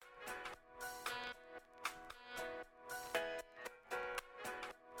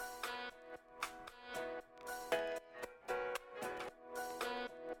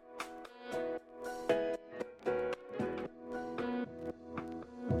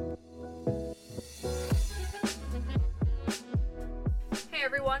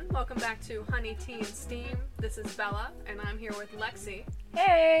welcome back to Honey, Tea, and Steam. This is Bella, and I'm here with Lexi.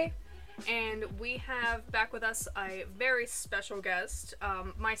 Hey! And we have back with us a very special guest.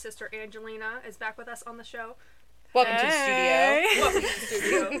 My sister Angelina is back with us on the show. Welcome to the studio. Welcome to the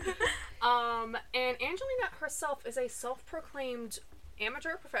studio. And Angelina herself is a self-proclaimed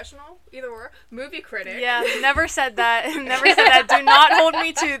amateur, professional, either or, movie critic. Yeah, never said that. Never said that. Do not hold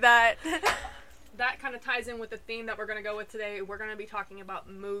me to that. That kind of ties in with the theme that we're going to go with today. We're going to be talking about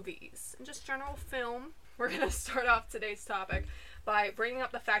movies and just general film. We're going to start off today's topic by bringing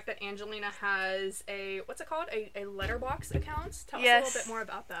up the fact that Angelina has a, what's it called? A Letterboxd account? Tell us a little bit more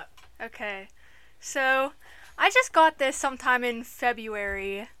about that. Okay. So, I just got this sometime in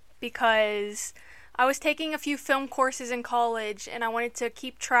February because I was taking a few film courses in college and I wanted to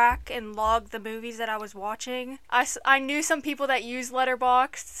keep track and log the movies that I was watching. I knew some people that use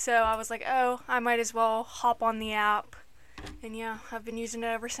Letterboxd, so I was like, oh, I might as well hop on the app. And yeah, I've been using it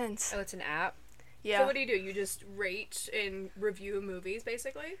ever since. Oh, it's an app? Yeah. So what do? You just rate and review movies,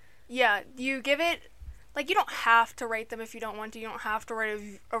 basically? Yeah, you give it, like, you don't have to rate them if you don't want to. You don't have to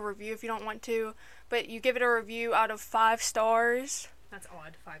write a review if you don't want to. But you give it a review out of 5 stars. That's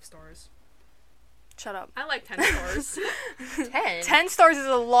odd, 5 stars. Shut up. I like 10 stars. 10? 10 stars is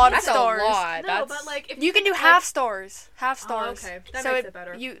a lot That's of stars. a lot. No, but like... If You can do half stars. Half stars. Oh, okay. That so makes it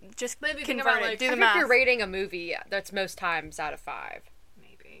better. You just Maybe convert about, it. like, Do I the think math. you're rating a movie that's most times out of 5.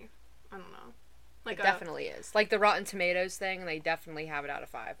 Maybe. I don't know. It definitely is. Like the Rotten Tomatoes thing, they definitely have it out of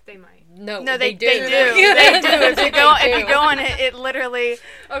 5. They might. No, they do. do. They do. If you go on it, it literally...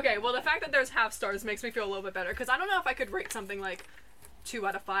 Okay, well, the fact that there's half stars makes me feel a little bit better, because I don't know if I could rate something like 2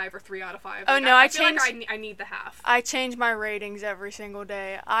 out of 5 or 3 out of 5. Oh, like, no, I feel changed... like I need the half. I change my ratings every single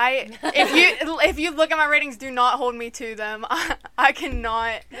day. If you look at my ratings, do not hold me to them. I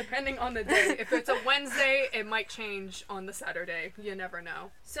cannot. Depending on the day. If it's a Wednesday, it might change on the Saturday. You never know.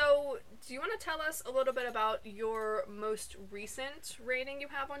 So, do you want to tell us a little bit about your most recent rating you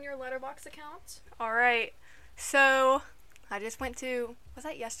have on your Letterboxd account? All right. So, I just went to... Was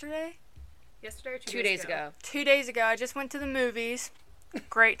that yesterday? Yesterday or 2 days ago. 2 days ago. I just went to the movies.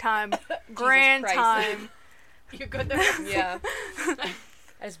 Great time. Grand Christ. time. You good there? Yeah.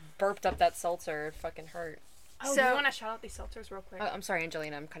 I just burped up that seltzer. It fucking hurt. Oh, do you want to shout out these seltzers real quick? I'm sorry,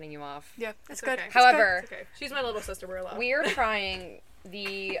 Angelina. I'm cutting you off. Yeah, that's It's good. okay. It's However... It's okay. She's my little sister. We're allowed. We are trying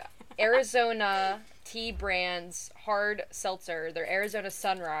the Arizona Tea Brand's hard seltzer. Their Arizona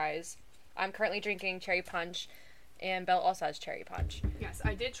Sunrise. I'm currently drinking cherry punch, and Belle also has cherry punch. Yes,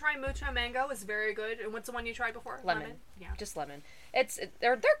 I did try Mucha Mango. It's very good. And what's the one you tried before? Lemon. Yeah. Just lemon.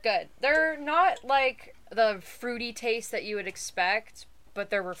 They're good. They're not like the fruity taste that you would expect, but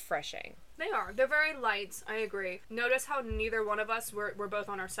they're refreshing. They are. They're very light. I agree. Notice how neither one of us, we're both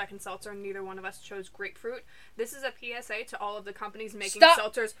on our second seltzer, and neither one of us chose grapefruit. This is a PSA to all of the companies making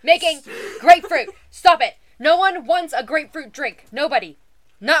seltzers. Making grapefruit. Stop it. No one wants a grapefruit drink. Nobody.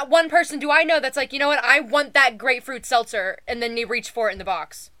 Not one person do I know that's like, you know what, I want that grapefruit seltzer, and then they reach for it in the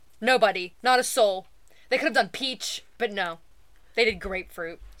box. Nobody. Not a soul. They could have done peach, but no. They did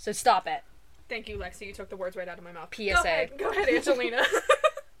grapefruit. So stop it. Thank you, Lexi. You took the words right out of my mouth. PSA. Go ahead, Angelina. I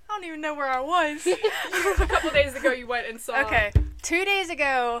don't even know where I was. A couple days ago, you went and saw... Okay. 2 days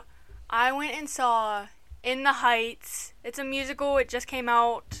ago, I went and saw In the Heights. It's a musical. It just came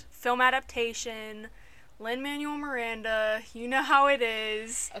out. Film adaptation. Lin-Manuel Miranda. You know how it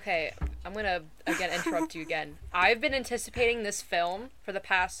is. Okay, I'm gonna, again, interrupt you again. I've been anticipating this film for the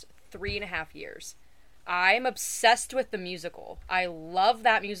past 3.5 years. I'm obsessed with the musical. I love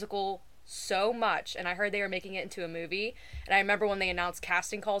that musical so much, and I heard they were making it into a movie, and I remember when they announced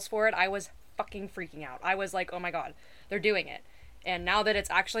casting calls for it, I was fucking freaking out. I was like, oh my god, they're doing it. And now that it's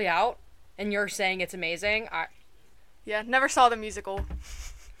actually out, and you're saying it's amazing, Yeah, never saw the musical.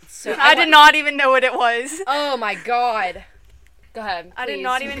 So I did not even know what it was. Oh my god. Go ahead, please. I did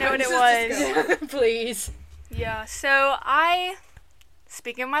not even know what it was. Please. Yeah, so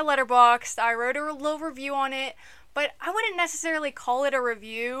speaking of my Letterboxd, I wrote a little review on it, but I wouldn't necessarily call it a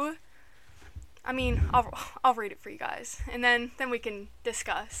review. I mean, I'll read it for you guys, and then we can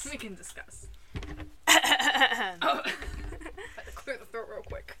discuss. We can discuss. Had to clear the throat real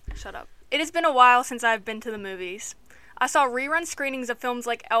quick. Shut up. It has been a while since I've been to the movies. I saw rerun screenings of films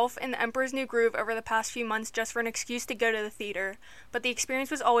like Elf and The Emperor's New Groove over the past few months just for an excuse to go to the theater, but the experience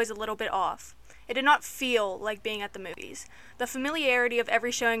was always a little bit off. It did not feel like being at the movies. The familiarity of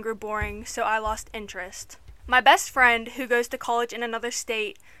every showing grew boring, so I lost interest. My best friend, who goes to college in another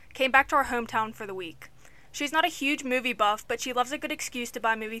state, came back to our hometown for the week. She's not a huge movie buff, but she loves a good excuse to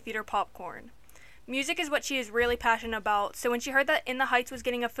buy movie theater popcorn. Music is what she is really passionate about, so when she heard that In the Heights was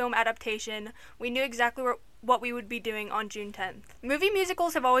getting a film adaptation, we knew exactly what we would be doing on June 10th. Movie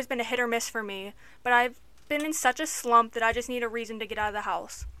musicals have always been a hit or miss for me, but I've been in such a slump that I just need a reason to get out of the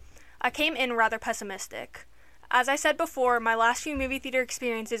house. I came in rather pessimistic. As I said before, my last few movie theater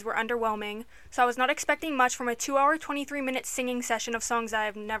experiences were underwhelming, so I was not expecting much from a 2-hour, 23-minute singing session of songs I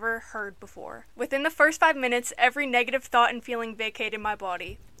have never heard before. Within the first 5 minutes, every negative thought and feeling vacated my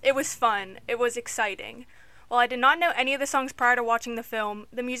body. It was fun. It was exciting. While I did not know any of the songs prior to watching the film,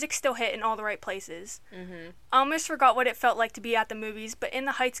 the music still hit in all the right places. I almost forgot what it felt like to be at the movies, but In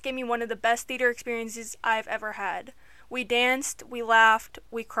the Heights gave me one of the best theater experiences I've ever had. We danced, we laughed,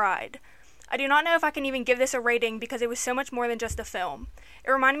 we cried. I do not know if I can even give this a rating because it was so much more than just a film. It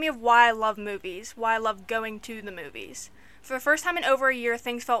reminded me of why I love movies, why I love going to the movies. For the first time in over a year,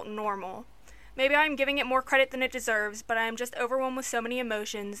 things felt normal. Maybe I am giving it more credit than it deserves, but I am just overwhelmed with so many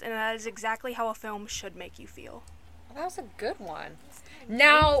emotions, and that is exactly how a film should make you feel. Well, that was a good one.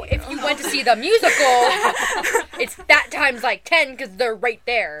 Now, if you went to see the musical, it's that times like 10 because they're right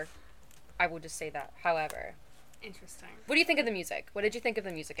there. I will just say that, however. Interesting. What do you think of the music? What did you think of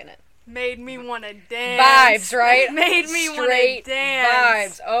the music in it? Made me want to dance. Vibes, right? Made me want to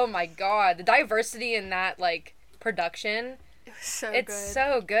dance. Vibes. Oh my god. The diversity in that, production. It was so it's good.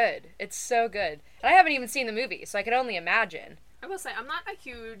 so good. It's so good. And I haven't even seen the movie, so I can only imagine. I will say, I'm not a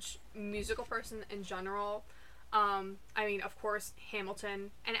huge musical person in general. I mean, of course,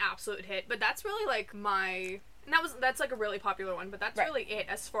 Hamilton, an absolute hit, but that's really, that's, a really popular one, but that's really it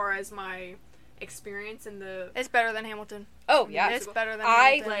as far as my experience in the... It's better than Hamilton. Oh, yeah. It's better than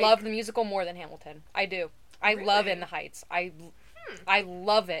Hamilton. Hamilton. I love the musical more than Hamilton. I do. I love In the Heights. I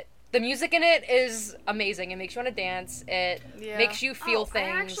love it. The music in it is amazing. It makes you want to dance. It makes you feel things.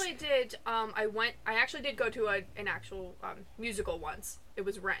 I actually did go to an actual musical once. It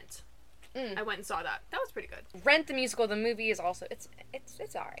was Rent. I went and saw that. That was pretty good. Rent the musical, the movie is also it's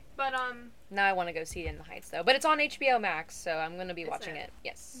alright. But now I want to go see In the Heights though. But it's on HBO Max, so I'm going to be watching it.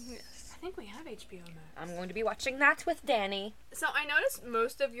 Yes. I think we have HBO Max. I'm going to be watching that with Danny. So I noticed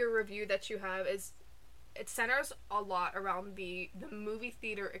most of your review that you have it centers a lot around the movie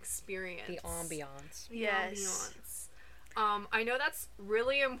theater experience. The ambiance. Yes. I know that's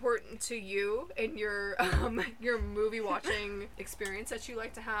really important to you in your movie watching experience that you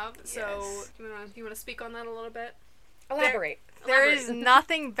like to have. Yes. So do you want to speak on that a little bit? Elaborate. There is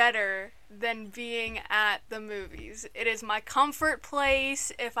nothing better than being at the movies. It is my comfort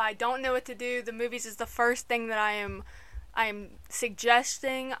place. If I don't know what to do, the movies is the first thing that I am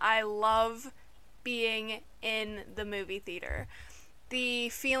suggesting. I love being in the movie theater. The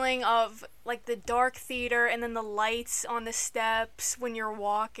feeling of the dark theater and then the lights on the steps when you're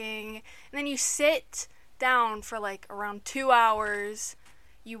walking, and then you sit down for around 2 hours.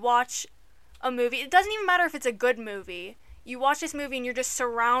 You watch a movie. It doesn't even matter if it's a good movie. You watch this movie and you're just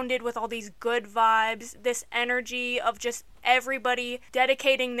surrounded with all these good vibes, this energy of just everybody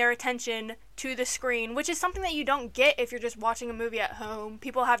dedicating their attention to the screen, which is something that you don't get if you're just watching a movie at home.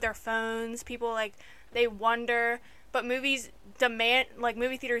 People have their phones, people they wonder, but movie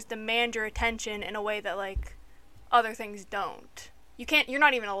theaters demand your attention in a way that other things don't. You're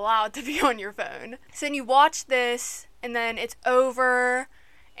not even allowed to be on your phone. So then you watch this and then it's over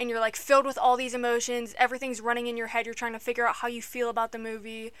and you're filled with all these emotions, everything's running in your head, you're trying to figure out how you feel about the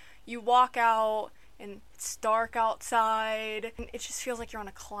movie. You walk out and it's dark outside and it just feels like you're on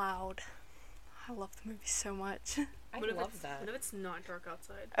a cloud. I love the movie so much. I love that. What if it's not dark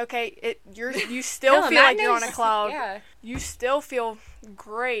outside? Okay, you still feel like you're on a cloud. Yeah. You still feel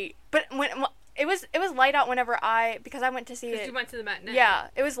great. But when it was light out because I went to see it. Because you went to the matinee. Yeah,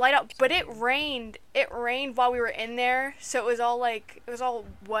 it was light out, but it rained. It rained while we were in there, so it was all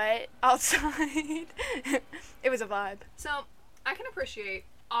wet outside. It was a vibe. So I can appreciate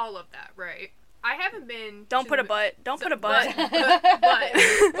all of that, right? I haven't been. Don't put a butt. Don't put a butt.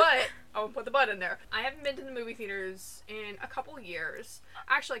 But I'll put the butt in there. I haven't been to the movie theaters in a couple years.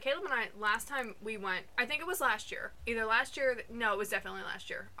 Actually, Caleb and I, last time we went, I think it was last year. Either last year. No, it was definitely last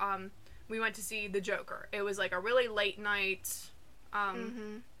year. We went to see The Joker. It was a really late night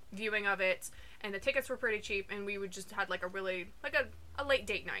viewing of it, and the tickets were pretty cheap, and we would just had a really a late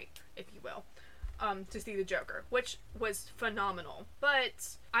date night, if you will, to see The Joker, which was phenomenal.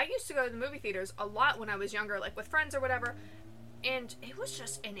 But I used to go to the movie theaters a lot when I was younger, with friends or whatever, and it was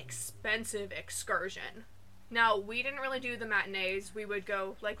just an expensive excursion. Now, we didn't really do the matinees. We would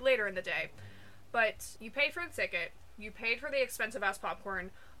go later in the day, but you paid for the ticket, you paid for the expensive ass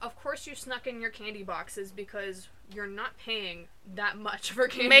popcorn. of course you snuck in your candy boxes because you're not paying that much for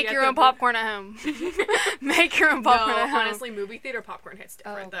candy. Make your own popcorn at home. Make your own popcorn at home. Honestly, movie theater popcorn hits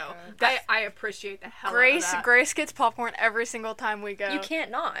different, though. God. I appreciate the hell out of that. Grace gets popcorn every single time we go. You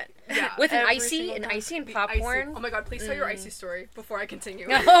can't not. Yeah. With an Every icy single and time. icy and The popcorn. icy. Oh my god, please tell your icy story before I continue.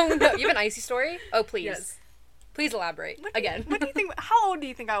 Oh no, you have an icy story? Oh please. Yes. Please elaborate. Again. What do you think? How old do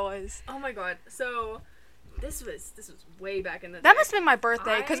you think I was? Oh my god. So this was way back in the day. That must have been my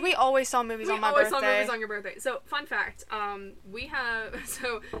birthday, because we always saw movies on my birthday. We always saw movies on your birthday. So, fun fact, we have,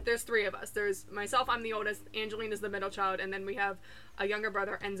 so there's three of us. There's myself, I'm the oldest, Angeline is the middle child, and then we have a younger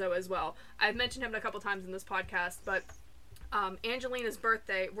brother, Enzo, as well. I've mentioned him a couple times in this podcast, but Angelina's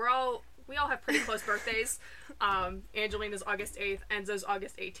birthday, we all have pretty close birthdays. Angelina's August 8th, Enzo's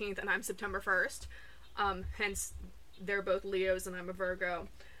August 18th, and I'm September 1st. Hence, they're both Leos and I'm a Virgo.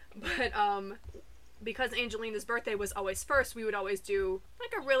 But, because Angelina's birthday was always first, we would always do,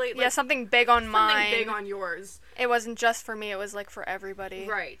 like, a really, like, something big on mine. Something big on yours. It wasn't just for me, it was, like, for everybody.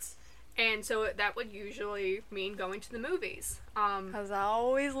 Right. And so that would usually mean going to the movies. Because I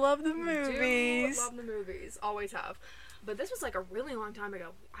always love the movies. Do love the movies. Always have. But this was, like, a really long time ago.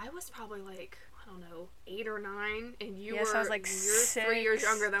 I was probably, like, I don't know, 8 or 9, and you Yes, were, I was, like, you're 3 years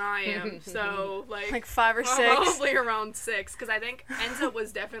 6. younger than I am. So, like 5 or 6. Probably around 6, because I think Enzo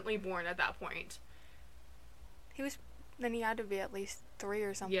was definitely born at that point. Then he had to be at least 3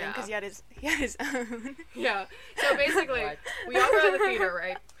 or something, Yeah. because he had his own. Yeah. So basically, we all go to the theater,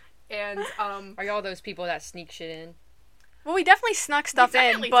 right? And Are y'all those people that sneak shit in? Well, we definitely snuck stuff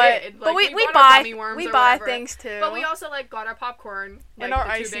in, did. but Like, we bought our buy gummy worms we or buy whatever. things too. But we also, like, got our popcorn, like, And our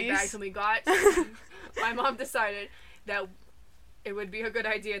the 2 big ices. bags, and we got, my mom decided that it would be a good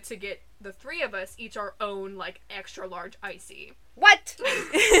idea to get the 3 of us each our own, like, extra large icy. What?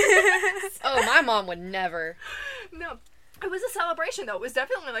 Oh, my mom would never. No. It was a celebration, though. It was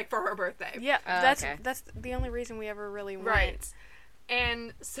definitely, like, for her birthday. Yeah, okay. that's the only reason we ever really went. Right.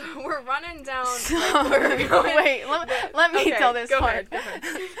 And so we're running down. So, like, we're going- wait, let me Okay, tell this go part. ahead, go ahead.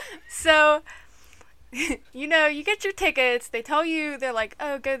 So, you get your tickets. They tell you, they're like,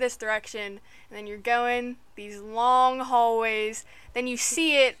 oh, go this direction. And then you're going these long hallways. Then you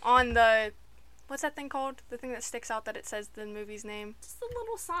see it on the, what's that thing called? The thing that sticks out that it says the movie's name. Just a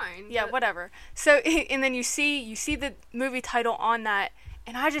little sign. Yeah, but- whatever. So, and then you see the movie title on that.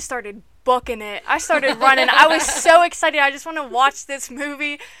 And I just started booking it. I started running. I was so excited. I just want to watch this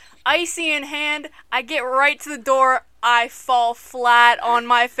movie. Icy in hand. I get right to the door. I fall flat on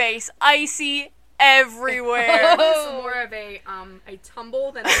my face. Icy everywhere. It was more of a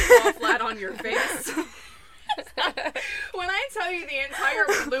tumble than a fall flat on your face. When I tell you the entire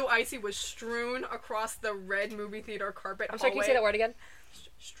blue icy was strewn across the red movie theater carpet I'm sorry, can you hallway. say that word again?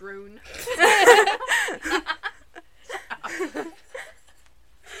 Strewn.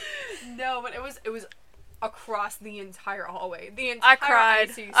 No, but it was across the entire hallway. The entire I cried.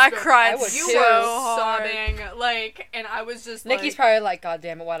 icy I strip. cried I would You too. were hard. sobbing, like, and I was just Nikki's like, probably like, God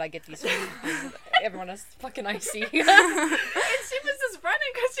damn it, why'd I get these? Everyone is fucking icy. and she was just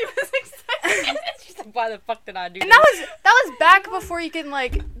running because she was excited. She's like, why the fuck did I do And this? that was back before you can,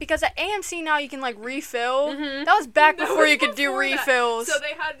 like, because at AMC now you can, like, refill. Mhm. That was back That before was you could do before that. refills. So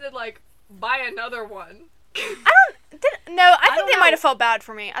they had to, like, buy another one. I think don't they know. might have felt bad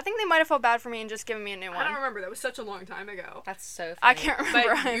for me. I think they might have felt bad for me and just given me a new I don't one. remember. That was such a long time ago. That's so funny. I can't remember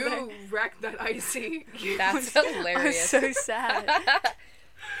But either. you wrecked that icy. That's I was hilarious. so sad.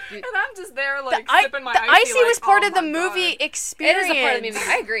 And I'm just there, like, the sipping my the icy. icy like, was part oh of the my movie God. experience. It is a part of the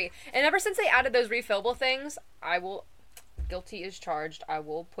movie. I agree. And ever since they added those refillable things, I will. Guilty is charged. I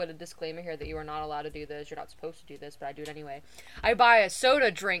will put a disclaimer here that you are not allowed to do this. You're not supposed to do this, but I do it anyway. I buy a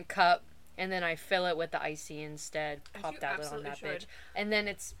soda drink cup and then I fill it with the icy instead. Pop you that lid on absolutely that should. bitch, and then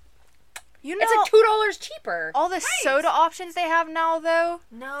it's You know, like $2 cheaper. all the soda options they have now, though.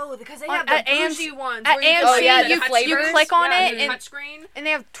 No, because they On- have at the AMC bougie ones. at where you AMC, can Oh, yeah, see the touch- flavors. you click on yeah, it the and touchscreen. and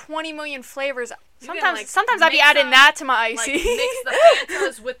they have 20 million flavors. You Sometimes, can, like, sometimes I'd be mix adding up, that to my Like, icy. mix the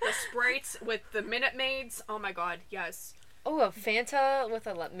Fantas with the Sprites, with the Minute Maids. Oh my God, yes. Oh, a Fanta with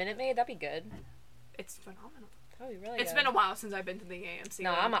a Minute Maid? That'd be good. It's phenomenal. That'd be really It's good. been a while since I've been to the AMC.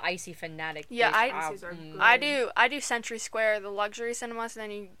 No, one. I'm an icy fanatic. Yeah, bitch. Ices are good. I do Century Square, the luxury cinemas, and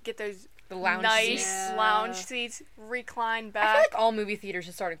then you get those The lounge nice seats. lounge seats, recline I back. feel like all movie theaters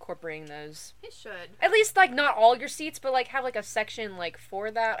should start incorporating those. It should. At least, like, not all your seats, but, like, have, like, a section, like, for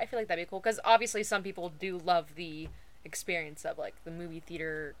that. I feel like that'd be cool. Because, obviously, some people do love the experience of, like, the movie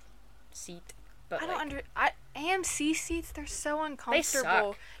theater seat. But, I don't like, under AMC seats, they're so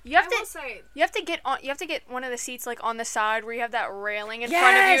uncomfortable. suck. You have I to will say, you have to get one of the seats like on the side where you have that railing in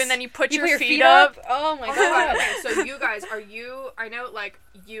front of you, and then you put your feet up. Oh my oh, god. okay, so you guys, I know, like,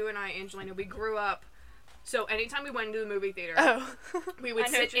 you and I, Angelina, we grew up, so anytime we went into the movie theater, Oh. we would I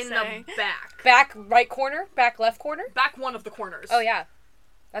know sit what you're in saying. the back. Back right corner? Back left corner? Back one of the corners. Oh yeah.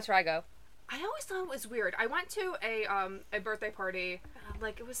 That's where I go. I always thought it was weird. I went to a birthday party,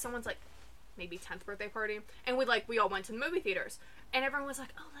 like, it was someone's, like, maybe 10th birthday party, and we all went to the movie theaters, and everyone was like,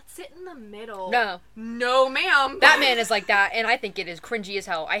 oh, let's sit in the middle. No, ma'am. Batman is like that, and I think it is cringy as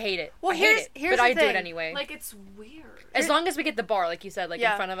hell. I hate it. Well, I hate it, here's but the I do thing. it anyway. Like, it's weird. As long as we get the bar, like you said, like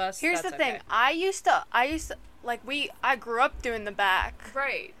in front of us. Here's that's the thing. okay. I used to like I grew up doing the back.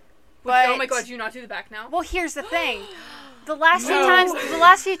 Right. But Oh my god, do you not do the back now? Well, here's the thing. The last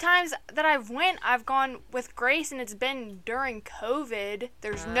few times that I've gone with Grace, and it's been during COVID.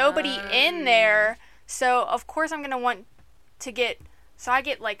 There's nobody in there, so of course I'm gonna want to get. So I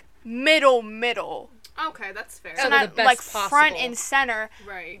get like middle. Okay, that's fair. So Oh, not the best like front possible. and center.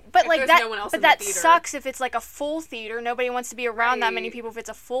 Right. But If like there's that. no one else but in the that theater. sucks if it's like a full theater. Nobody wants to be around that many Right. people if it's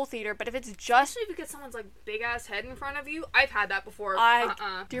a full theater. But if it's just Especially if you get someone's like big ass head in front of you. I've had that before.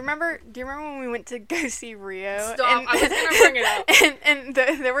 Do you remember when we went to go see Rio? Stop! I was gonna bring it up.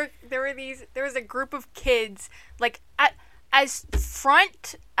 There was a group of kids like at as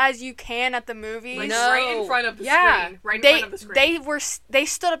front as you can at the movies. Like No. right in front of the Yeah. screen. Right in front of the screen. They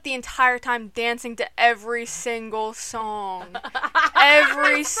stood up the entire time dancing to every single song.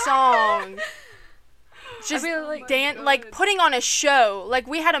 Every song. Just feel like- like putting on a show. Like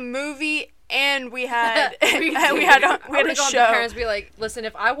we had a movie and we had we did. had I a would have gone show. to parents and be like, listen,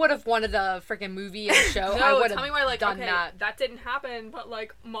 if I would have wanted a freaking movie and a show, I No, would tell me why, like, have done okay, that. didn't happen, but,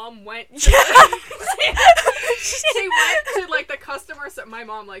 like, Mom went to, Yeah. she went to, like, the customer, my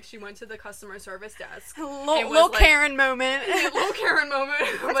mom, like, she went to the customer service desk. Little like- Karen moment. A little Karen moment.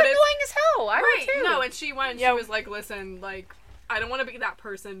 That's but annoying it's, as hell. I right, would too. no, and she went, Yeah. she was like, listen, like, I don't want to be that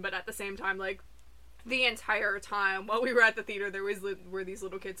person, but at the same time, like, the entire time while we were at the theater, there were these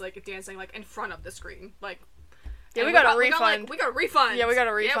little kids, like, dancing, like, in front of the screen, like. Yeah, and we got a refund. We got a refund. Yeah, we got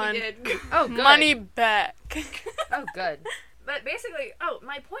a refund. Yeah, we did. Oh, good. Money back. Oh, good. But basically,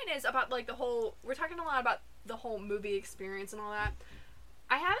 my point is about, like, we're talking a lot about the whole movie experience and all that.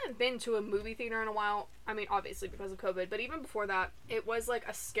 I haven't been to a movie theater in a while. I mean, obviously because of COVID, but even before that, it was, like,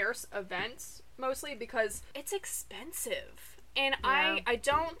 a scarce event, mostly because it's expensive. And Yeah. I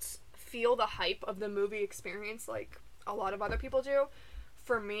don't feel the hype of the movie experience like a lot of other people do.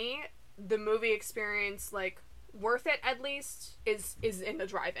 For me, the movie experience, like, worth it at least, is in the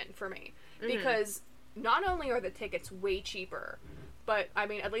drive-in for me. Because not only are the tickets way cheaper, but, I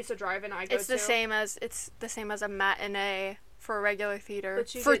mean, at least a drive-in I go to... It's the same as a matinee for a regular theater.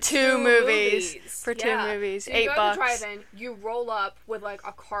 But you for get two movies. For two Yeah. movies. So you $8. go to the drive-in, you roll up with, like,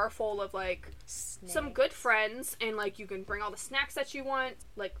 a car full of, like, some good friends, and, like, you can bring all the snacks that you want,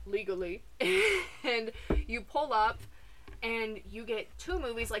 like, legally, and you pull up, and you get two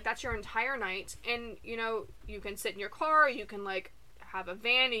movies, like, that's your entire night, and, you know, you can sit in your car, you can, like, have a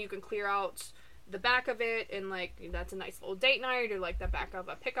van, and you can clear out the back of it, and, like, that's a nice little date night, or, like, the back of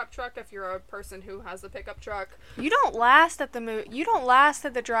a pickup truck if you're a person who has the pickup truck. You don't last at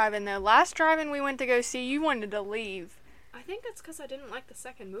the drive-in, though. Last drive-in we went to go see, you wanted to leave. I think that's because I didn't like the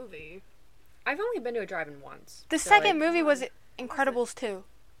second movie. I've only been to a drive-in once. The so, second like, movie was Incredibles 2.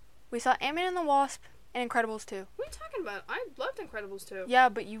 We saw Ant-Man and the Wasp and Incredibles 2. What are you talking about? I loved Incredibles 2. Yeah,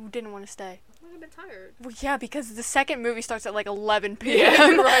 but you didn't want to stay. I might have been tired. Well, yeah, because the second movie starts at like 11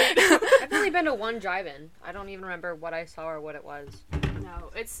 p.m. Right. I've only been to one drive-in. I don't even remember what I saw or what it was.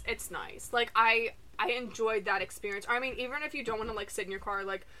 No, it's nice. Like, I enjoyed that experience. I mean, even if you don't want to, like, sit in your car,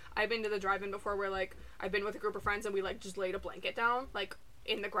 like, I've been to the drive-in before where, like, I've been with a group of friends and we, like, just laid a blanket down, like,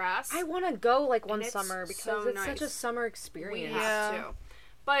 in the grass. I want to go, like, one And it's summer because so it's such a nice. summer We experience. have Yeah. to.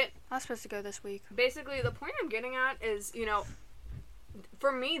 But I was supposed to go this week. basically, the point I'm getting at is, you know,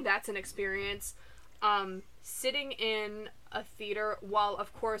 for me, that's an experience. Sitting in a theater while,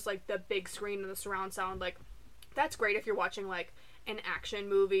 of course, like, the big screen and the surround sound, like, that's great if you're watching, like, an action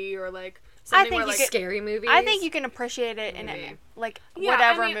movie or, like, something think where, you like, could- Scary movies. I think you can appreciate it in Maybe. like yeah,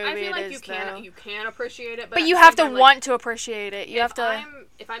 whatever I mean, movie I feel it like is, you though. can appreciate it, but But at you the have same to time, like, want to appreciate it. You have to.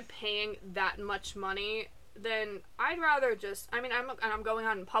 If I'm paying that much money, then I'd rather just. I mean, I'm going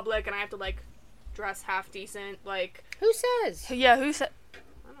out in public and I have to, like, dress half decent. Like, Who says? Yeah, who said?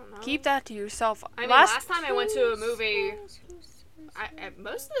 I don't know. Keep that to yourself. I mean, last time I went to a movie, Who says?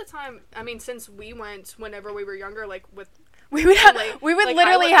 most of the time, I mean, since we went whenever we were younger, like with. we would family, we would like,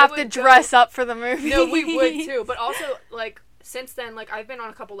 literally I have would to go- dress up for the movie. No, we would too, but also, like, since then, like, I've been on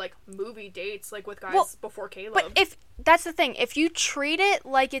a couple, like, movie dates, like, with guys before Caleb. But if that's the thing, if you treat it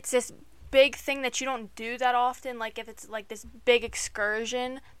like it's this big thing that you don't do that often, like if it's like this big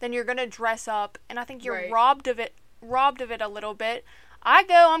excursion, then you're gonna dress up, and I think you're robbed of it a little bit. I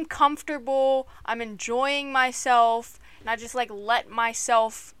go, I'm comfortable, I'm enjoying myself, and I just, like, let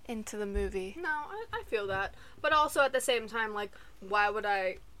myself into the movie. No, I feel that. But also, at the same time, like, why would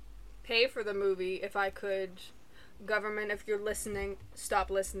I pay for the movie if I could, government, if you're listening, stop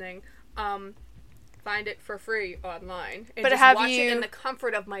listening, find it for free online. And but just watch it in the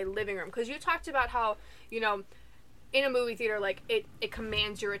comfort of my living room. Because you talked about how, you know, in a movie theater, like, it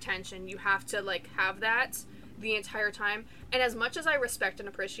commands your attention. You have to, like, have that the entire time. And as much as I respect and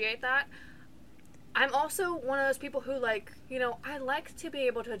appreciate that, I'm also one of those people who, like, you know, I like to be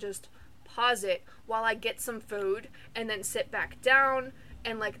able to just pause it while I get some food and then sit back down,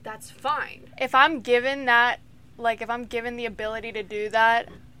 and, like, that's fine. If I'm given that, like, if I'm given the ability to do that,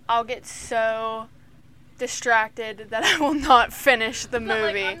 I'll get so distracted that I will not finish the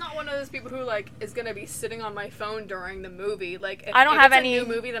movie. Like, I'm not one of those people who, like, is gonna be sitting on my phone during the movie. Like, if, I don't have it's any a new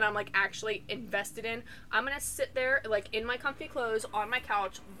movie that I'm, like, actually invested in, I'm gonna sit there, like, in my comfy clothes on my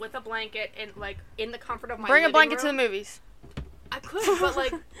couch with a blanket and, like, in the comfort of my Bring a blanket room. to the movies. I could, but,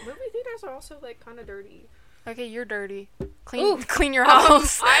 like, movie theaters are also, like, kind of dirty. Okay, you're dirty. Clean your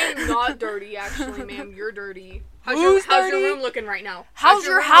house. I'm not dirty, actually, ma'am. You're dirty. How's Who's your dirty? room looking right now? How's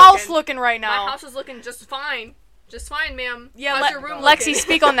your house looking right now? My house is looking just fine. Just fine, ma'am. Yeah, how's your room Lexi, looking?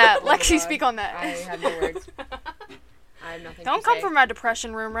 speak on that. Oh my Lexi, God. speak on that. I have no words. I have nothing Don't to come say. from my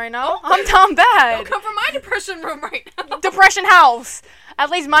depression room right now. I'm bad. Don't come from my depression room right now. Depression house. At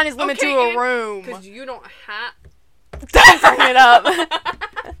least mine is limited to a room. Because you don't have... Don't bring it up.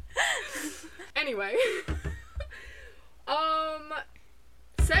 Anyway.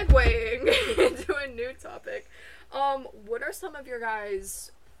 Segueing into a new topic. What are some of your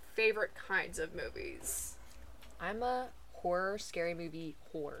guys' favorite kinds of movies? I'm a horror, scary movie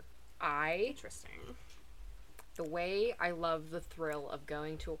whore. Interesting. The way I love the thrill of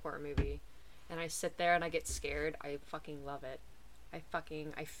going to a horror movie and I sit there and I get scared, I fucking love it. I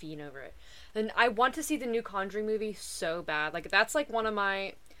fiend over it. And I want to see the new Conjuring movie so bad. Like, that's like one of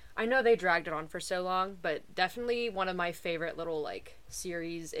my... I know they dragged it on for so long, but definitely one of my favorite little, like,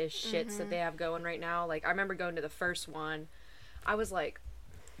 series-ish shits that they have going right now. Like, I remember going to the first one. I was, like,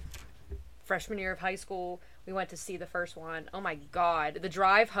 freshman year of high school. We went to see the first one. Oh, my God. The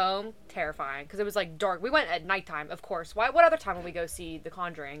drive home, terrifying, because it was, like, dark. We went at nighttime, of course. What other time would we go see The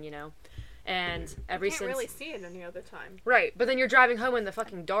Conjuring, you know? And You can't really see it any other time. Right, but then you're driving home in the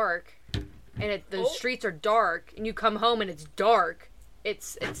fucking dark, and the streets are dark, and you come home and it's dark.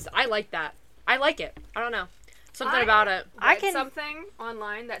 It's I like that. I like it. I don't know. Something about it. I read something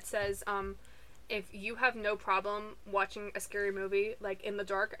online that says, if you have no problem watching a scary movie, like, in the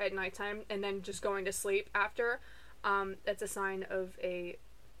dark at nighttime, and then just going to sleep after, that's a sign of a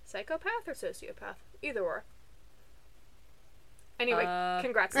psychopath or sociopath. Either or. Anyway,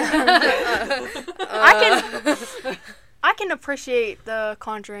 congrats. I can appreciate The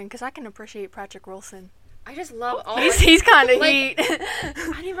Conjuring because I can appreciate Patrick Wilson. I just love all. He's kind of like, heat. I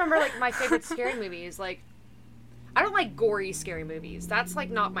don't even remember, like, my favorite scary movies. Like, I don't like gory scary movies. That's, like,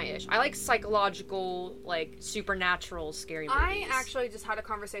 not my ish. I like psychological, like, supernatural scary movies. I actually just had a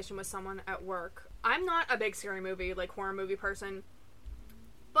conversation with someone at work. I'm not a big scary movie, like, horror movie person,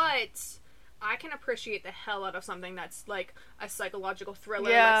 but I can appreciate the hell out of something that's, like, a psychological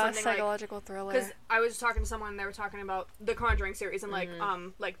thriller. Yeah, like something psychological thriller. Because I was talking to someone, and they were talking about the Conjuring series, and, like,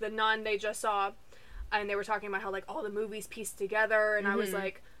 The Nun they just saw, and they were talking about how, like, all the movies pieced together, and I was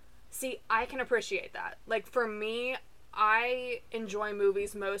like, see, I can appreciate that. Like, for me, I enjoy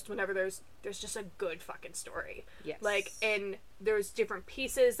movies most whenever there's just a good fucking story. Yes. Like, and there's different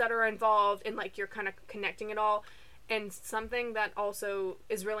pieces that are involved, and, like, you're kind of connecting it all. And something that also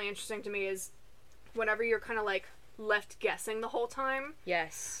is really interesting to me is whenever you're kind of, like, left guessing the whole time.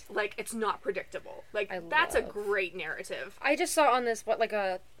 Yes. Like, it's not predictable. Like, that's a great narrative. I just saw on this,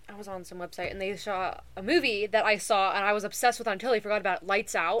 I was on some website, and they saw a movie that I saw, and I was obsessed with until I forgot about it,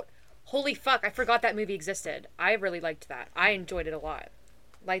 Lights Out. Holy fuck, I forgot that movie existed. I really liked that. I enjoyed it a lot.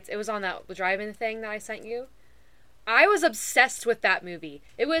 It was on that drive-in thing that I sent you. I was obsessed with that movie.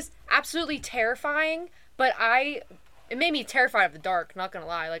 It was absolutely terrifying, but it made me terrified of the dark, not gonna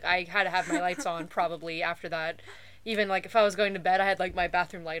lie. Like, I had to have my lights on probably after that. Even, like, if I was going to bed, I had, like, my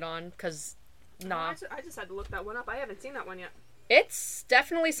bathroom light on, because, nah. I just had to look that one up. I haven't seen that one yet. It's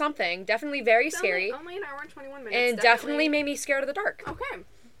definitely something. Definitely very scary. Only an hour and 21 minutes. And definitely made me scared of the dark. Okay.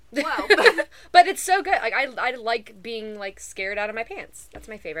 Well. But it's so good. Like, I like being, like, scared out of my pants. That's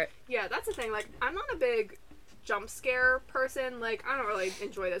my favorite. Yeah, that's the thing. Like, I'm not a big jump scare person. Like, I don't really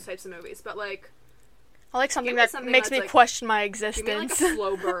enjoy those types of movies, but like, I like something give me that something makes that's, me like, question my give me like existence. a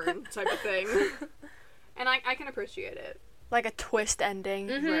slow burn type of thing. And I can appreciate it. Like a twist ending.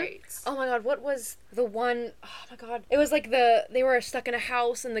 Right. Oh my god, what was the one? Oh my god. It was like they were stuck in a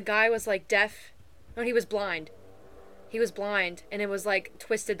house and the guy was like deaf. No, he was blind. He was blind and it was like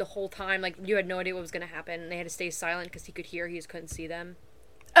twisted the whole time. Like you had no idea what was going to happen and they had to stay silent because he could hear, he just couldn't see them.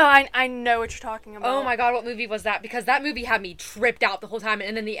 Oh, I know what you're talking about. Oh my god, what movie was that? Because that movie had me tripped out the whole time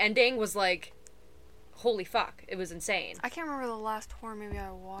and then the ending was like, holy fuck, it was insane. I can't remember the last horror movie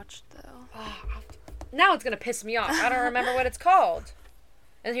I watched, though. Now it's going to piss me off. I don't remember what it's called.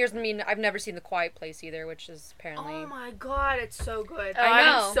 And here's, I've never seen The Quiet Place either, which is apparently... Oh my god, it's so good. Oh, I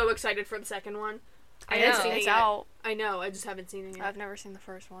know. I'm so excited for the second one. I haven't know. seen it It's yet. out. I know, I just haven't seen it yet. I've never seen the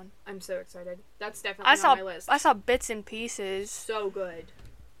first one. I'm so excited. That's definitely on my list. I saw bits and pieces. So good.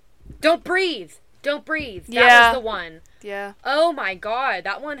 Don't Breathe! Don't Breathe! That Yeah. was the one. Yeah. Oh my god,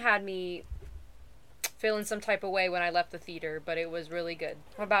 that one had me feeling some type of way when I left the theater, but it was really good.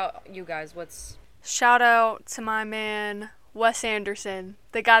 What about you guys? What's... Shout out to my man, Wes Anderson,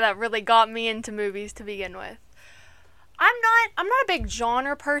 the guy that really got me into movies to begin with. I'm not a big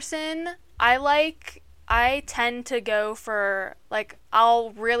genre person. I tend to go for, like, I'll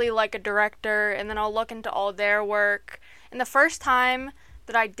really like a director and then I'll look into all their work. And the first time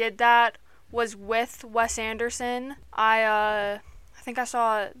that I did that was with Wes Anderson. I think I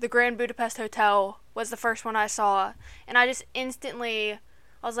saw The Grand Budapest Hotel was the first one I saw. And I just instantly,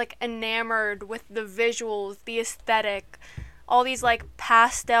 I was like enamored with the visuals, the aesthetic, all these like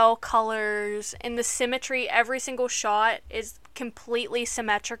pastel colors, and the symmetry. Every single shot is completely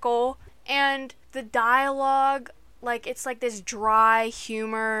symmetrical. And the dialogue, like, it's like this dry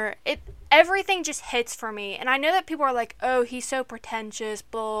humor. Everything just hits for me. And I know that people are like, oh, he's so pretentious,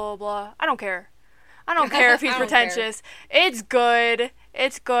 blah, blah, blah. I don't care. I don't care if he's I don't pretentious. It's good.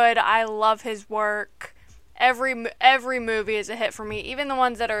 It's good. I love his work. Every movie is a hit for me. Even the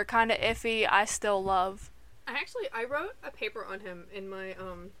ones that are kind of iffy, I still love. I wrote a paper on him in my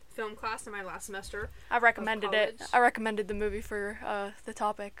film class in my last semester. I recommended it. college. I recommended the movie for the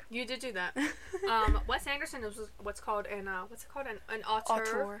topic. You did do that. Wes Anderson is what's called an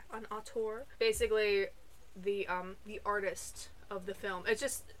auteur. An auteur. Basically, the artist of the film. It's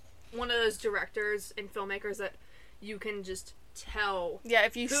just one of those directors and filmmakers that you can just tell Yeah,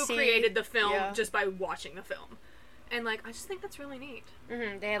 if you who see created the film yeah. just by watching the film. And like, I just think that's really neat.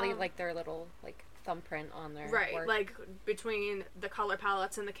 Mm-hmm. They had like their little like thumbprint on their Right, work. like between the color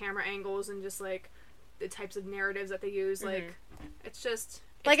palettes and the camera angles and just like the types of narratives that they use, like it's just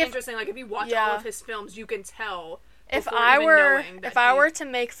Like, if- interesting. Like if you watch yeah. all of his films, you can tell. if before I even were knowing that if I he- were to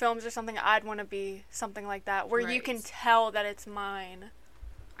make films or something, I'd want to be something like that where you Right. can tell that it's mine.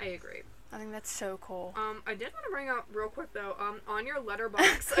 I agree. I think that's so cool. I did want to bring up real quick though. On your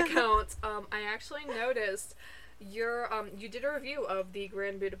Letterboxd account, I actually noticed you did a review of the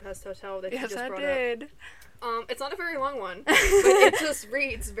Grand Budapest Hotel that you Yes, just I brought did. up. It's not a very long one, but it just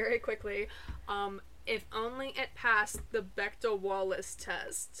reads very quickly. If only it passed the Bechdel Wallace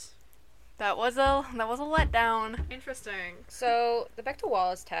test. That was a letdown. Interesting. So, the Bechdel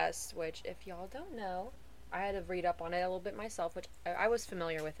Wallace test, which, if y'all don't know, I had to read up on it a little bit myself, which I was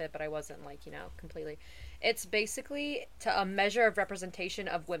familiar with it, but I wasn't, like, completely. It's basically a measure of representation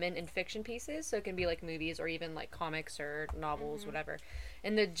of women in fiction pieces, so it can be, like, movies or even, like, comics or novels, whatever.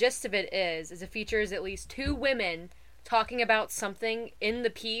 And the gist of it is it features at least 2 women talking about something in the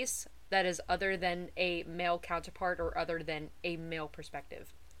piece that is other than a male counterpart or other than a male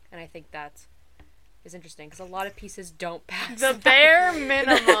perspective. And I think that is interesting because a lot of pieces don't pass. The bare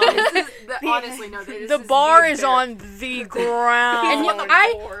minimum. Honestly, no. This The bar is on the ground. And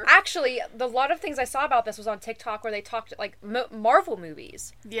a lot of things I saw about this was on TikTok where they talked like Marvel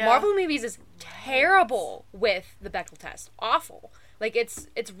movies. Yeah. Marvel movies is terrible with the Bechdel test. Awful. Like it's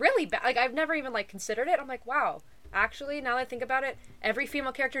really bad. Like I've never even like considered it. I'm like, wow. Actually, now that I think about it, every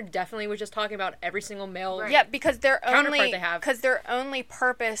female character definitely was just talking about every single male. Yeah, because their only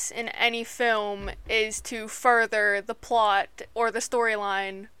purpose in any film is to further the plot or the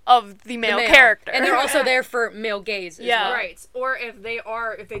storyline of the male character. And they're also there for male gaze as well. Right. Or if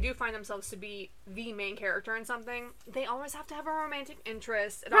they do find themselves to be the main character in something, they always have to have a romantic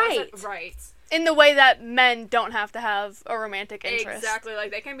interest. Right. In the way that men don't have to have a romantic interest. Exactly.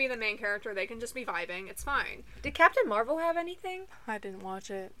 Like, they can be the main character. They can just be vibing. It's fine. Did Captain Marvel have anything? I didn't watch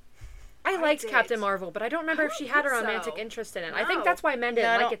it. I liked did. Captain Marvel, but I don't remember if she had a think romantic so. interest in it. No. I think that's why men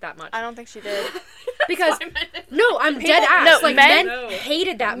didn't like it that much. I don't think she did. because 5 minutes. no, I'm dead ass. no, like men- men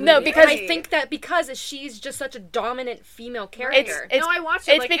hated that movie. No, because- and I think that because she's just such a dominant female character. It's no, I watched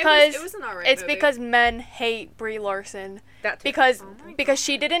it. It's like, because it was an alright it's movie. because men hate Brie Larson. That too. Because Oh my because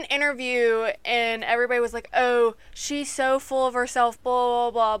she did an interview and everybody was like, "Oh, she's so full of herself,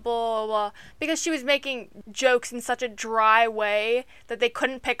 blah blah blah blah blah," because she was making jokes in such a dry way that they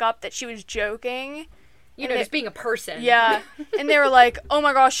couldn't pick up that she was joking. you know, and just being a person. Yeah, and they were like, "Oh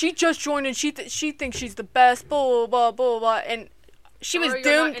my gosh, she just joined and she thinks she's the best, blah blah blah blah," and she was Or you're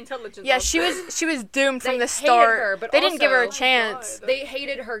doomed. not intelligent, Yeah, though. she was doomed from They the hated start. her, but they didn't give her a also- chance. God. They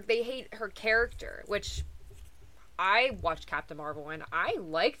hated her. They hate her character, which I watched Captain Marvel and I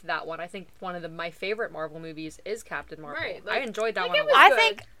liked that one. I think one of my favorite Marvel movies is Captain Marvel. Right, I like- enjoyed that like one a it was lot.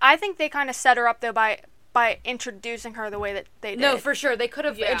 good. I think they kind of set her up though by introducing her the way that they did. No, for sure. They could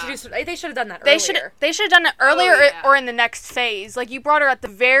have Yeah. introduced her. They should have done that They earlier. should have done it earlier yeah. or in the next phase. Like, you brought her at the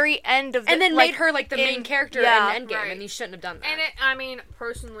very end of the, and then like, made her like the main in- character yeah. in Endgame, Right. and you shouldn't have done that. And I mean,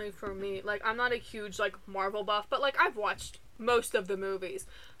 personally for me, like, I'm not a huge, like, Marvel buff, but, like, I've watched most of the movies.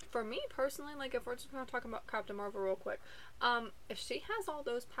 For me, personally, like, if we're just gonna talk about Captain Marvel real quick, if she has all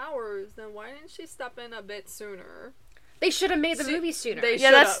those powers, then why didn't she step in a bit sooner? They should have made the movie sooner. They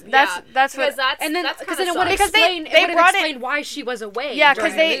Yeah, that's should've, that's Because what. that's and then that's because kinda then it would sucks. Because they- explain they it would brought it- explain why she was away. Yeah,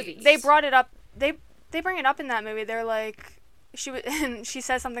 during because the they movies. brought it up. They bring it up in that movie. They're like, she was and she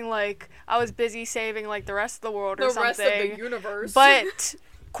says something like, "I was busy saving like the rest of the world or the something." rest of the universe. But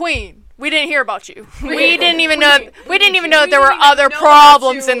Queen, we didn't hear about you. We didn't even Queen, know. we We didn't need even you. know We there were didn't even other know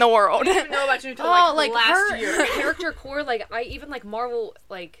problems about you. in the world. we didn't even know about you until Oh, like last her year. character core, like I even like Marvel,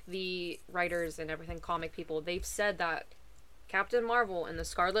 like the writers and everything, comic people, they've said that Captain Marvel and the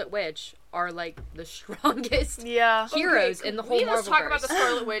Scarlet Witch are like the strongest Yeah. heroes in the whole Marvel. Let's talk about the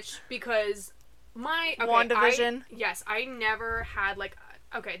Scarlet Witch because WandaVision. Yes, I never had like.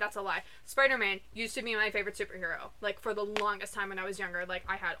 Okay, that's a lie. Spider-Man used to be my favorite superhero. Like, for the longest time when I was younger. Like,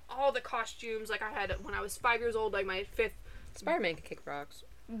 I had all the costumes. Like, I had, when I was 5 years old, like, my 5th... Spider-Man can kick rocks.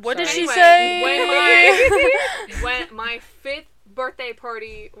 What did Sorry. she Anyway, say? when my 5th birthday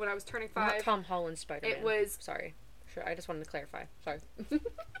party, when I was turning 5... Not Tom Holland's Spider-Man. It was... Sorry. Sure, I just wanted to clarify. Sorry.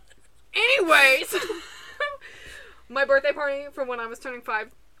 Anyways! My birthday party from when I was turning 5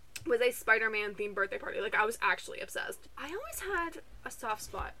 was a Spider-Man themed birthday party. Like, I was actually obsessed. I always had a soft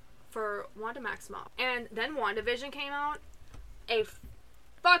spot for Wanda Maximoff. And then WandaVision came out. A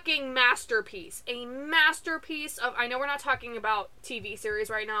fucking masterpiece. A masterpiece of... I know we're not talking about TV series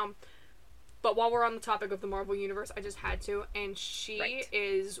right now, but while we're on the topic of the Marvel Universe, I just had to. And she Right.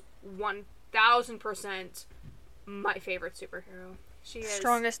 is 1000% my favorite superhero. She is...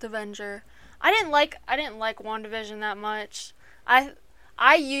 Strongest Avenger. I didn't like WandaVision that much.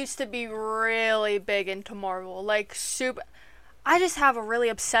 I used to be really big into Marvel. Like, super... I just have a really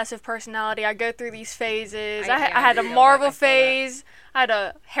obsessive personality. I go through these phases. I had a feel that. Marvel I feel that. phase. I had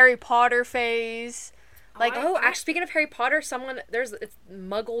a Harry Potter phase. Like, Oh, actually, speaking of Harry Potter, it's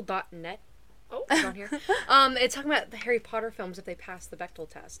muggle.net. Oh, It's on here. It's talking about the Harry Potter films if they pass the Bechdel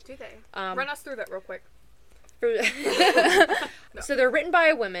test. do they? Um, Run us through that real quick. So they're written by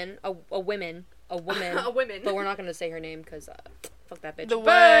a woman, A woman. but we're not going to say her name because fuck that bitch. the But-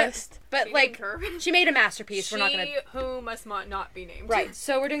 West. But She like, named her. she made a masterpiece. She We're not going to. who must not be named. Right.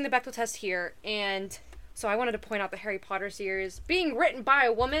 So we're doing the Bechdel test here, and so I wanted to point out the Harry Potter series being written by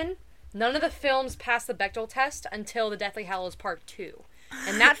a woman. None of the films passed the Bechdel test until The Deathly Hallows Part 2.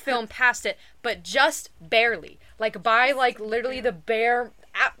 And that film passed it, but just barely. Like, by, like, literally the bare...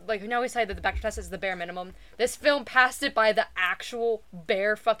 Like, we always say that the Bechdel test is the bare minimum. This film passed it by the actual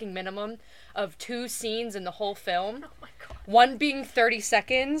bare fucking minimum of 2 scenes in the whole film. Oh my god. One being 30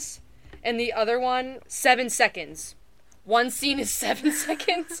 seconds, and the other one, 7 seconds. One scene is 7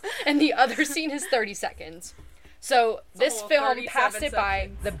 seconds, and the other scene is 30 seconds. So, this whole film 37 passed it by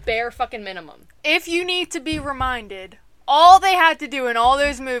seconds. the bare fucking minimum. If you need to be reminded, all they had to do in all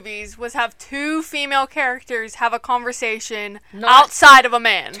those movies was have 2 female characters have a conversation Not outside of a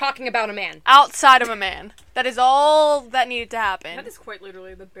man. Talking about a man. Outside of a man. That is all that needed to happen. That is quite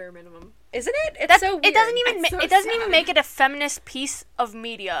literally the bare minimum. Isn't it? It's so weird. It doesn't even That's so it doesn't even sad. make it a feminist piece of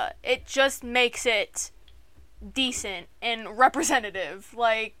media. It just makes it decent and representative.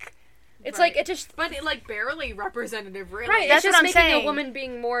 Like, It's Right. like, it just... But it, like, barely representative, really. Right, That's it's what just I'm making saying. a woman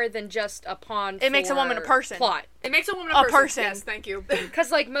being more than just a pawn It makes a woman a for person. Plot. It makes a woman A a person. person. Yes, thank you.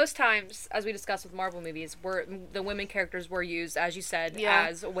 Because, like, most times, as we discussed with Marvel movies, the women characters were used, as you said, Yeah.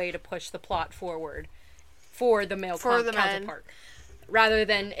 as a way to push the plot forward for the male For the men. counterpart. Rather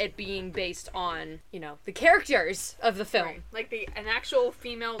than it being based on, you know, the characters of the film. Right. Like, an actual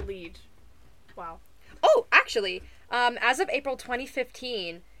female lead. Wow. Oh, actually, as of April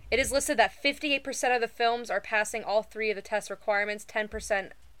 2015, It is listed that 58% of the films are passing all 3 of the test requirements,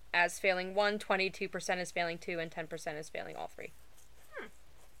 10% as failing 1, 22% is failing 2, and 10% is failing all 3.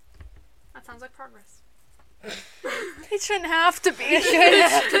 That sounds like progress. It shouldn't have to be.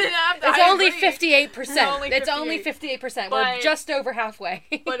 It's only 58%. It's only 58%. 58%. But- We're just over halfway.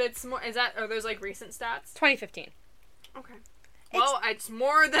 But it's more. Are those like recent stats? 2015. Okay. Well, it's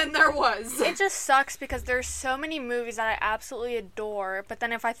more than there was. It just sucks because there's so many movies that I absolutely adore, but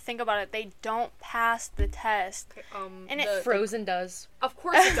then if I think about it, they don't pass the test. Okay, And it Frozen does. Of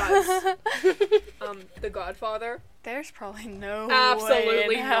course it does. The Godfather. There's probably no Absolutely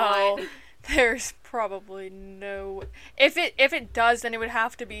way in hell. not. There's probably no. If it does, then it would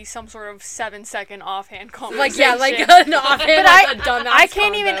have to be some sort of 7-second offhand conversation. Like an offhand, But a dumbass I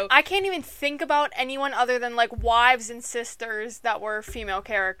combo. can't even think about anyone other than like wives and sisters that were female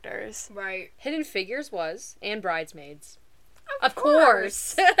characters. Right. Hidden Figures was, and Bridesmaids. Of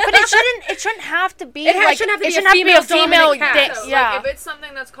course. But it shouldn't have to be. Shouldn't have to be a female cast. So, yeah. Like, if it's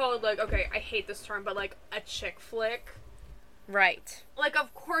something that's called like, okay, I hate this term, but like a chick flick. Right. Like,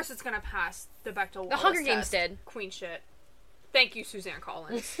 of course it's gonna pass the Bechdel Wallace The Hunger Games test. did. Queen shit. Thank you, Suzanne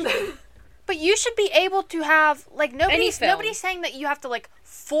Collins. But you should be able to have like Any film. nobody's saying that you have to like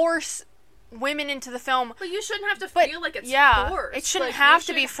force women into the film. But you shouldn't have to But feel like it's forced. it shouldn't Like, have you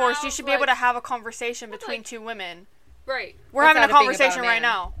to be should forced. You have, should be able to like- have a conversation But, between like- two women. Right. We're having a Without it being about conversation a right man.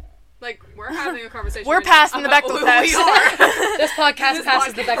 now. Like, we're having a conversation. We're right now passing the about Bechdel who test. We are. This podcast This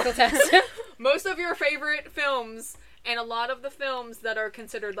passes the podcast- Bechdel test. Most of your favorite films and a lot of the films that are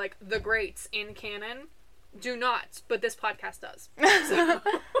considered like the greats in canon do not, but this podcast does.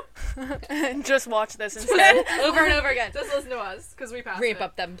 So, Just watch this instead. Over and over again. just listen to us because we passed Ramp it.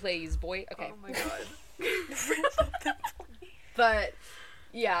 up them plays, boy. Okay. Oh my god. But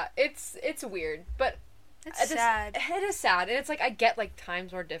yeah, it's weird. But It's sad. It is sad. And it's like I get like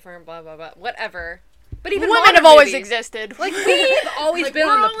times were different, blah blah blah. Whatever. But even Women modern have always movies, existed. Like we've always Like, been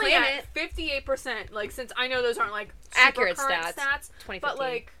we're on the only planet. at 58%. Like, since I know those aren't like super Accurate current stats. 2015. but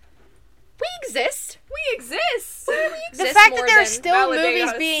like We exist. we exist. The exist fact more that there's than still validate movies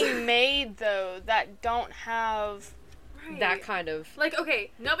us. being made though that don't have Right. That kind of. Like,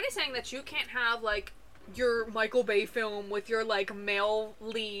 okay, nobody's saying that you can't have, like, your Michael Bay film with your, like, male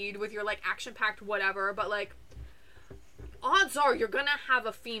lead, with your, like, action-packed whatever, but, like, odds are you're gonna have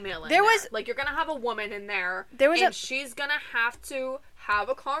a female in there. Like, you're gonna have a woman in there, and she's gonna have to have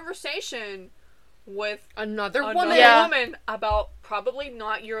a conversation with Another another Yeah. woman about probably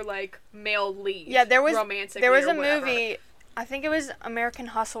not your, like, male lead. Yeah, there was romantically there was or a whatever. movie, I think it was American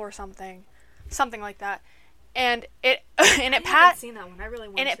Hustle or something like that, and it I haven't passed seen that one. I really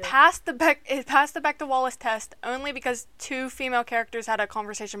want and to. it passed the Bechdel Wallace test only because two female characters had a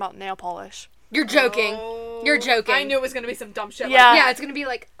conversation about nail polish. You're joking. Oh, You're joking. I knew it was gonna be some dumb shit. Yeah. Like Yeah, it's gonna be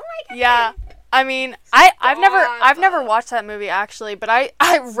like, oh my god. Yeah, I mean, I've never watched that movie actually, but I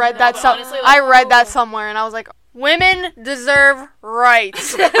read that but honestly, like, I read that somewhere and I was like, women deserve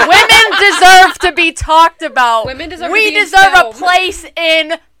rights. Women deserve to be talked about. Women deserve we to be in deserve film. a place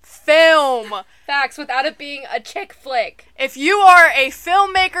in film. Facts without it being a chick flick. If you are a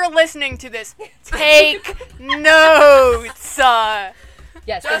filmmaker listening to this, take notes.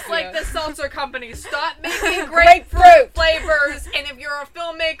 Yes, Just thank like you. the seltzer company, stop making Grapefruit. grapefruit flavors. And if you're a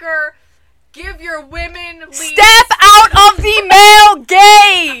filmmaker, give your women leads. Step out of the male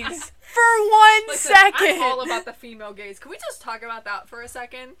gaze for 1 Listen, second. I'm all about the female gaze. Can we just talk about that for a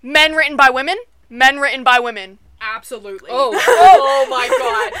second? Men written by women. Men written by women. Absolutely. Oh. Oh my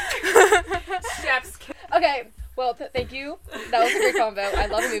god. Chef's kiss. Okay, well, thank you. That was a great combo. I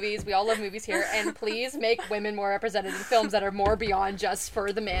love movies. We all love movies here. And please make women more represented in films that are more beyond just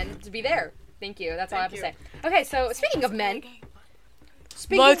for the men to be there. Thank you. That's all I have to say. Okay, so speaking of men.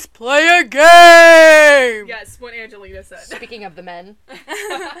 Let's play a game. Yes, what Angelina said. Speaking of the men,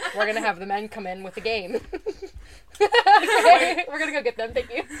 we're going to have the men come in with the game. Okay, we're going to go get them.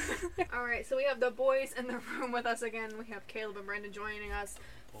 Thank you. Alright, so we have the boys in the room with us again. We have Caleb and Brandon joining us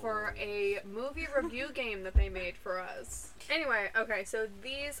for a movie review game that they made for us. Anyway, okay, so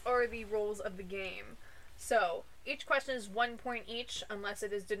these are the rules of the game. So, each question is 1 point each, unless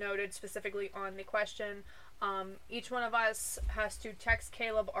it is denoted specifically on the question. Each one of us has to text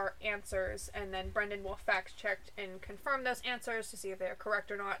Caleb our answers, and then Brendan will fact check and confirm those answers to see if they are correct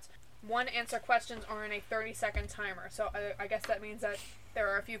or not. One answer questions are in a 30-second timer, so I guess that means that there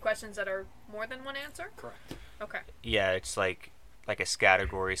are a few questions that are more than one answer? Correct. Okay. Yeah, it's like a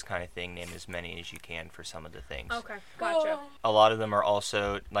categories kind of thing. Name as many as you can for some of the things. Okay, gotcha. A lot of them are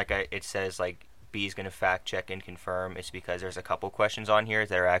also it says like B is going to fact check and confirm. It's because there's a couple questions on here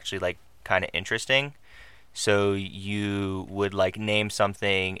that are actually like kind of interesting. So you would like name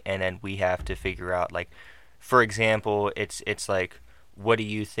something, and then we have to figure out like, for example, it's like, what do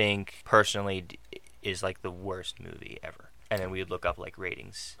you think personally is like the worst movie ever? And then we would look up like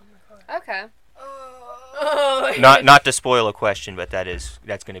ratings. Okay. Not to spoil a question, but that's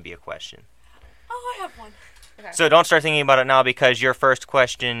going to be a question. Oh, I have one. Okay. So don't start thinking about it now, because your first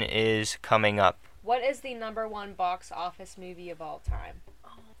question is coming up. What is the #1 box office movie of all time?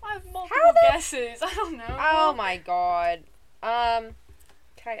 I have multiple guesses. I don't know. Oh my god. Can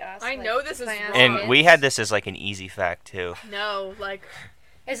I ask? I know this is can I ask wrong. And hints? we had this as like an easy fact too. No, like,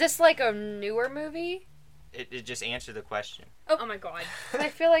 Is this like a newer movie? It just answered the question. oh my god. I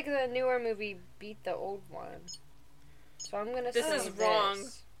feel like the newer movie beat the old one. So I'm gonna This say is wrong.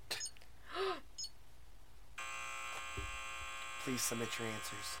 Please submit your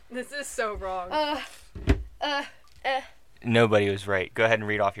answers. This is so wrong. Nobody was right. Go ahead and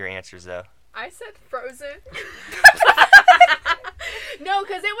read off your answers though. I said Frozen. No,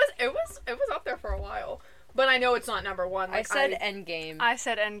 because it was up there for a while, but I know it's not '1. Like, I said Endgame. I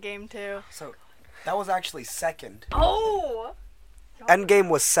said Endgame too. So, that was actually second. Oh. Endgame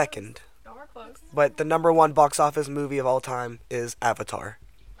was second, Y'all are close. but the #1 box office movie of all time is Avatar.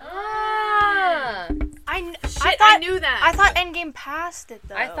 Ah. I knew that. I thought Endgame passed it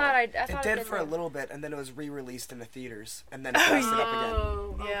though. I thought It did for a little bit, and then it was re-released in the theaters, and then passed it up again.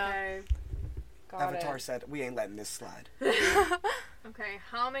 Oh, Yeah. okay. Got Avatar it. said, "We ain't letting this slide." Okay,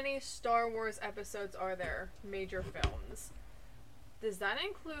 how many Star Wars episodes are there? Major films. Does that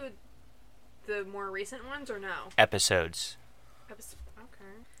include the more recent ones or no? Episodes. Okay.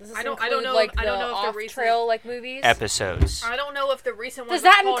 Does this I don't include, know. Like I don't the know if the off recent trail like movies. Episodes. I don't know if the recent ones. Does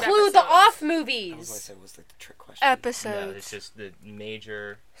that are called include the episodes. off I was gonna movies? say it was like the trick question. No, Episodes. it's just the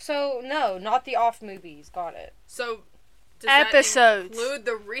major. So no, not the off movies. Got it. So. Does Episodes. that include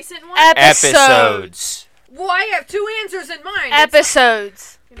the recent ones? Episodes. Well, I have two answers in mind.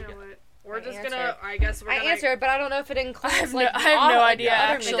 Episodes. You know what? We're I just answered. gonna. I guess we're I gonna. answered, but I don't know if it includes have like no- I have no off- idea, the other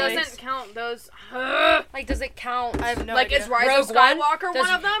It actually. movies. doesn't count those. Like, does it count? I have no like, idea. is Rise Rogue of Skywalker One? one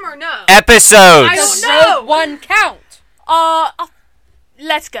Does- of them or no? Episodes. I Does don't know. Rogue One count?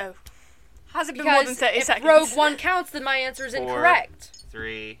 Let's go. How's it been more than Because 30 if seconds? Rogue One counts, then my answer is 4, incorrect.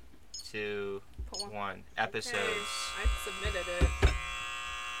 3, 2, 1. Episodes. I submitted it.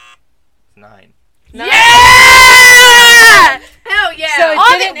 It's 9. No. Yeah! Hell yeah! So it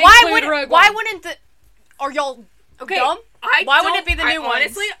All didn't the- why include would Rogue why One. wouldn't the are y'all okay, dumb? why wouldn't don't- it be the new ones?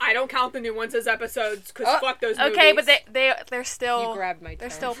 Honestly, I don't count the new ones as episodes because Oh, fuck those movies. Okay, but they're still You grabbed my they're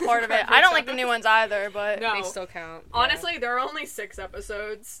toe. still part of it. I don't like the new ones either, but No. They still count. Yeah. Honestly, there are only 6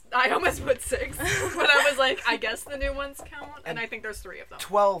 episodes. I almost put 6, but I was like, I guess the new ones count, and I think there's 3 of them.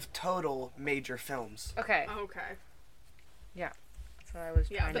 12 total major films. Okay. Okay. That's what I was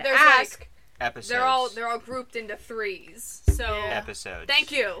Yeah, trying but to there's ask. like Episodes. they're all grouped into 3s. So Yeah. Episodes.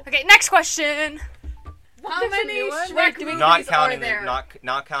 thank you. okay. Next question. How There's a many new one? Shrek Wait, do we- movies Not are counting there?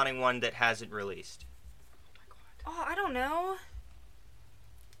 not counting one that hasn't released. Oh, I don't know.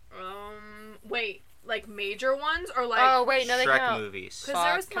 Wait, like major ones or like? Oh wait, no, they Shrek count. movies. 'Cause Fuck,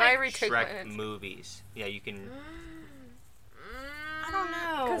 there's, can I like, retake my Shrek answer? movies. Yeah, you can. I don't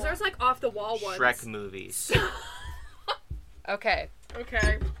know. Because there's like off the wall ones. Shrek movies. Okay. Okay.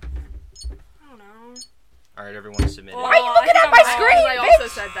 I don't know. All right, everyone submitted. Why are you looking at my screen, I also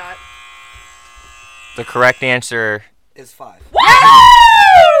said that. The correct answer. Is 5. Woo!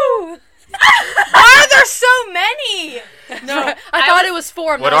 Why are there so many? No, I thought it was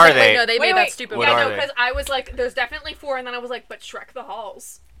 4. What I was are like, they? Wait, no, they made that stupid What yeah, one. are no, they? because I was like, there's definitely 4, and then I was like, but Shrek the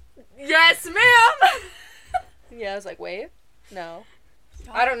Halls. Yes, ma'am. Yeah, I was like, wait, no.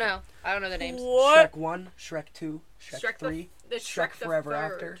 I don't know. I don't know the names. What? Shrek 1, Shrek 2, Shrek, 3, the Shrek the Forever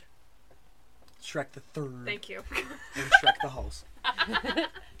Third. After, Shrek the Third, Thank you. and Shrek the Halls.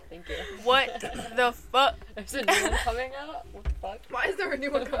 Thank you. What the fuck? There's a new one coming out. What the fuck? Why is there a new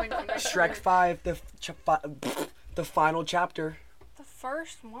one coming on? Shrek 5, the final chapter. The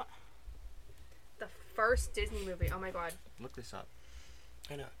first one. The first Disney movie. Oh my god. Look this up.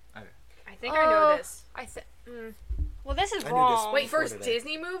 I know. I think I know this. I think. Well, this is I knew this wrong. Wait, before first today.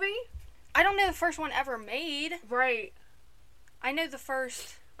 Disney movie? I don't know the first one ever made. Right. I know the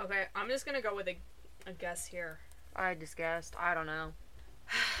first. Okay, I'm just gonna go with a guess here. I just guessed. I don't know.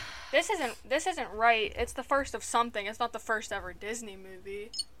 This isn't right. It's the first of something. It's not the first ever Disney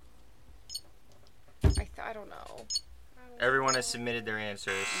movie. I don't know. Everyone has submitted their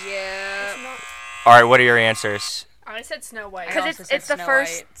answers. Yeah. All right, what are your answers? I said Snow White. I Because also it's said the Snow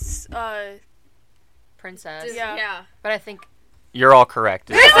first. Princess. Dis- Yeah. Yeah. But I think. You're all correct.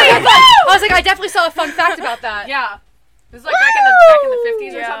 I was like, I definitely saw a fun fact about that. Yeah. It was like back in the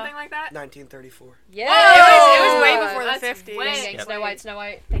 50s or Yeah. something like that. 1934. Yeah. Oh, it was way before the That's 50s. way- Dang, Yep. Snow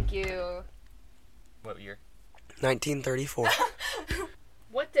White. Thank you. What year? 1934.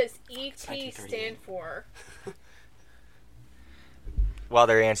 What does ET 1938. stand for? While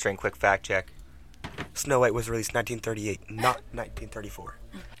they're answering, quick fact check. Snow White was released 1938, not 1934.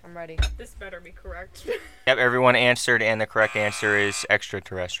 I'm ready. This better be correct. Yep, everyone answered, and the correct answer is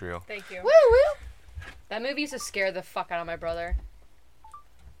extraterrestrial. Thank you. Woo woo. That movie used to scare the fuck out of my brother.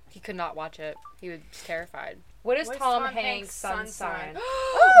 He could not watch it. He was terrified. What is What's Tom Tom Hanks' Hanks' sun sun sign? sign?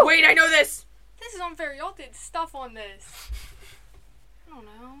 Wait, I know this! This is unfair. Y'all did stuff on this. I don't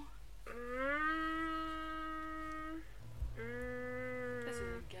know. This is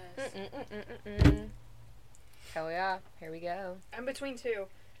a guess. Hell yeah. Here we go. I'm between two.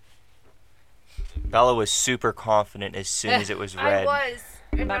 Bella was super confident as soon as it was I read. was.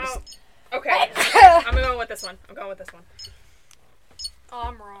 And About now... to Okay. I'm going with this one. Oh,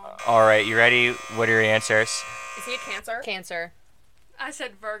 I'm wrong. All right, you ready? What are your answers? Is he a Cancer? Cancer. I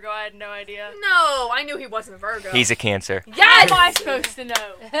said Virgo. I had no idea. No, I knew he wasn't a Virgo. He's a Cancer. How am I supposed to know?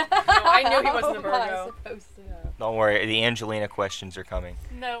 No, I knew he wasn't a How am I Virgo. supposed to know? Don't worry, the Angelina questions are coming.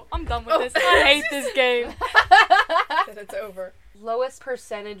 No, I'm done with this. I hate this game. That it's over. Lowest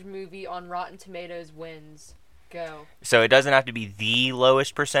percentage movie on Rotten Tomatoes wins. Go. So it doesn't have to be the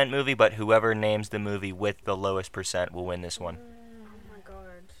lowest percent movie, but whoever names the movie with the lowest percent will win this one. Oh my god.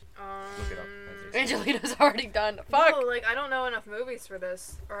 Look it up. Angelina's already done. Fuck. No, like, I don't know enough movies for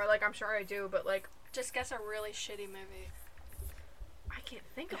this. Or, like, I'm sure I do, but, like, Just guess a really shitty movie. I can't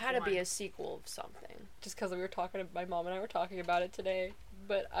think It of had to one. be a sequel of something. Just because my mom and I were talking about it today,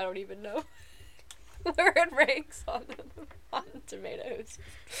 but I don't even know where it ranks on Tomatoes.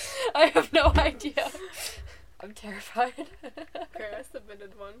 I have no idea. I'm terrified. Okay, I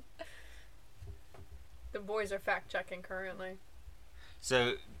submitted one. The boys are fact-checking currently.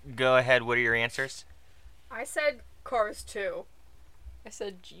 So go ahead, what are your answers? I said Cars 2. I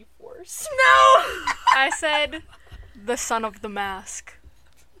said G-Force. No! I said The Son of the Mask.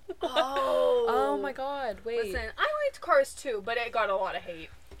 Oh my god, wait. Listen, I liked Cars 2, but it got a lot of hate.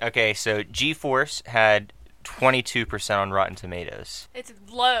 Okay, so G-Force had 22% on Rotten Tomatoes. It's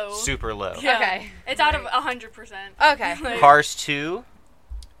low. Super low. Yeah. Okay. It's out of 100%. Okay. Like, Cars 2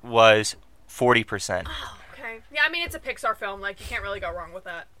 was 40%. Okay. Yeah, I mean, it's a Pixar film. Like, you can't really go wrong with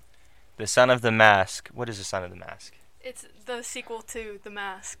that. The Son of the Mask. What is The Son of the Mask? it's the sequel to The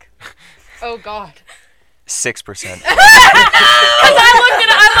Mask. Oh god. 6%.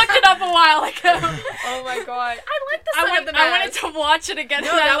 I looked it up a while ago. Oh my god. I like the Son of the I Mask. wanted to watch it again. No,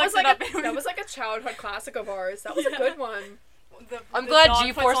 and I that looked was, it like up. that was like a childhood classic of ours. That was a good one. I'm The glad dog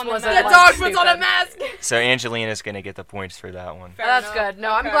G-Force puts on the wasn't mask. The like, dog puts on a stupid. mask! So Angelina's going to get the points for that one. Fair That's enough. good.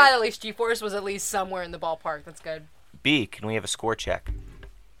 No, I'm Okay. glad at least G-Force was at least somewhere in the ballpark. That's good. B, can we have a score check?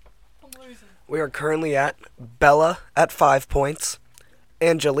 I'm losing. We are currently at Bella at 5 points,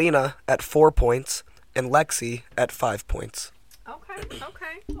 Angelina at 4 points, and Lexi at 5 points. Okay,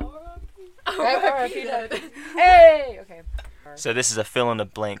 okay. R.I.P. dead. Hey! Okay. So this is a fill in the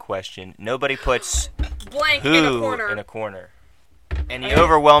blank question. Nobody puts Blank who in a corner. in a corner. And the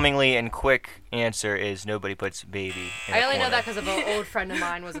overwhelmingly and quick answer is nobody puts baby in a I only know corner. that because of an old friend of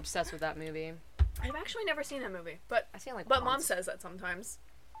mine was obsessed with that movie. I've actually never seen that movie, but I seen it like Mom once. says that sometimes.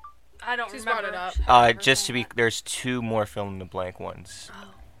 I don't She's remember. brought it up. Just to be, there's 2 more fill in the blank ones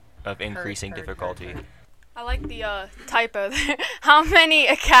of increasing Heard. difficulty. I like the typo there. How many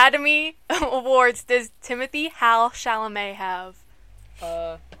Academy Awards does Timothy Hal Chalamet have?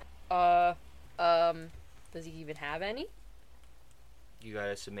 Does he even have any? You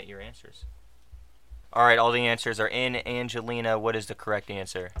gotta submit your answers. All right, all the answers are in. Angelina, what is the correct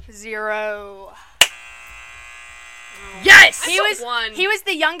answer? 0. Yes! He was won. he was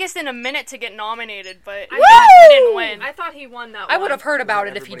the youngest in a minute to get nominated, but I he didn't win. I thought he won that I one. would have heard about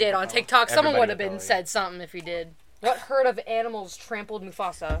it if he Everybody did but on Bella. TikTok. Someone Everybody would have but been Bella, said something if he did. What herd of animals trampled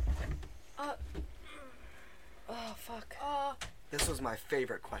Mufasa? Oh fuck. This was my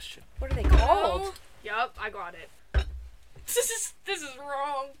favorite question. What are they called? Yup, I got it. This is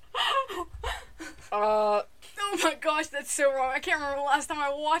wrong. Uh, Oh my gosh, that's so wrong. I can't remember the last time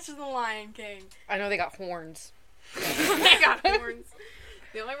I watched The Lion King. I know they got horns. They got horns.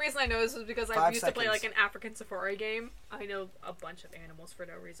 The only reason I know this was because I 5 used to play seconds. like an African safari game. I know a bunch of animals for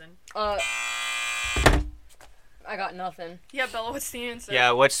no reason. I got nothing. Yeah, Bella, what's the answer?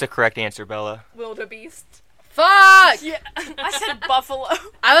 Yeah, what's the correct answer, Bella? Wildebeest. Fuck! Yeah, I said buffalo.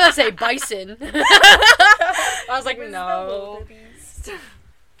 I was gonna say bison. I was like, It was the no. wildebeest.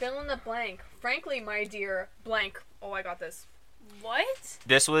 Fill in the blank. Frankly, my dear blank. Oh, I got this. What?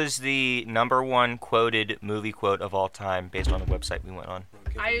 This was the #1 quoted movie quote of all time based on the website we went on.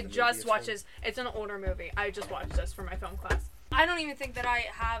 I just watched this. It's an older movie. I just watched this for my film class. I don't even think that I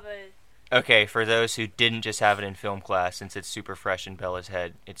have a... Okay, for those who didn't just have it in film class, since it's super fresh in Bella's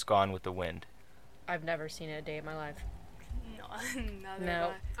head, it's Gone with the Wind. I've never seen it a day in my life.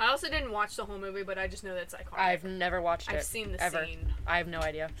 No. I also didn't watch the whole movie, but I just know that it's iconic. I've never watched it. I've seen the ever. scene. I have no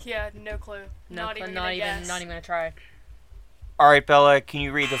idea. Yeah, no clue. Not even gonna try. All right, Bella, can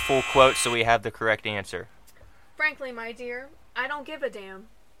you read the full quote so we have the correct answer? Frankly, my dear, I don't give a damn.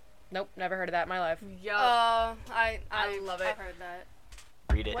 Nope, never heard of that in my life. Yup. I love it. I've heard that.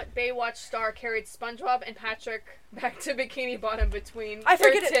 Read it. What Baywatch star carried SpongeBob and Patrick back to Bikini Bottom between I their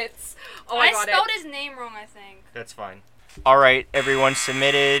forget it. tits? Oh, I got spelled it. his name wrong, I think. That's fine. All right, everyone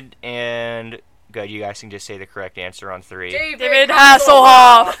submitted, and good. You guys can just say the correct answer on 3. David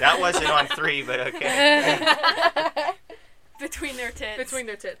Hasselhoff. That wasn't on 3, but okay. Between their tits. Between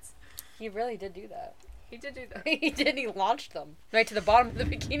their tits. He really did do that. He did do that. He did. He launched them right to the bottom of the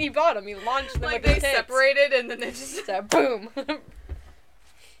bikini bottom. He launched them Like with they his tits. separated and then they just... So, boom.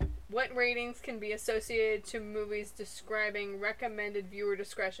 What ratings can be associated to movies describing recommended viewer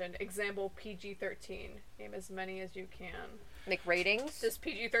discretion? Example, PG-13. Name as many as you can. Like ratings? Does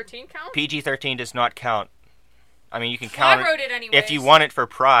PG-13 count? PG-13 does not count. I mean, you can count I wrote it anyways. if you want it for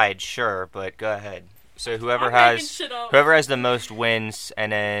pride, sure, but go ahead. So whoever I'm making has shit up. whoever has the most wins,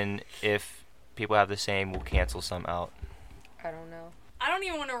 and then if people have the same, we'll cancel some out. I don't know. I don't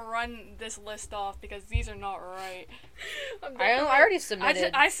even want to run this list off because these are not right. I already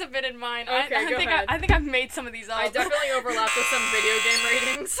submitted. I submitted mine. Okay, go ahead. I think I've made some of these up. I definitely overlapped with some video game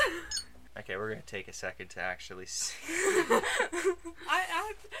ratings. Okay, we're gonna take a second to actually see.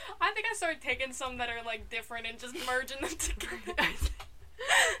 I think I started taking some that are like different and just merging them together.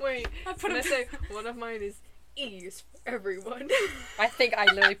 Wait, I put can I them say one of mine is E's for everyone. I think I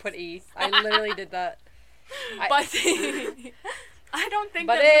literally put E. I literally did that. But I don't think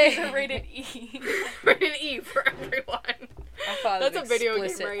But that movies are rated E. Rated E for everyone. I thought it That's a was video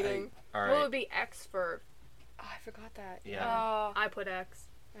explicit. game rating. All What right. would be X for? Oh, I forgot that. Yeah. I put X.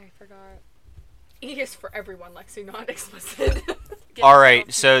 I forgot. E is for everyone, Lexi, not explicit. All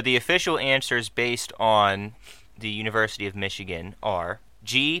right. So the official answers based on the University of Michigan are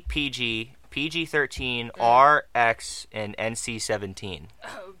G, PG, PG-13, R, X, and NC-17.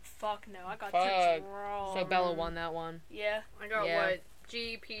 Oh fuck no! I got Fuck. things wrong. So Bella won that one. Yeah. I got Yeah. what?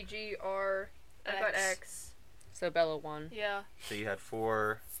 G, PG, R. I got X. X. So Bella won. Yeah. So you had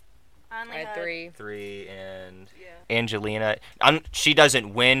 4, I only I had 3. 3, and Yeah. Angelina. She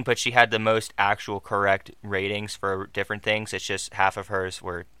doesn't win, but she had the most actual correct ratings for different things. It's just half of hers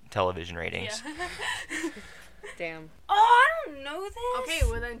were television ratings. Yeah. Damn. Oh, I don't know this. Okay,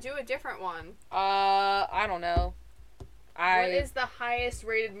 well then do a different one. I don't know. What is the highest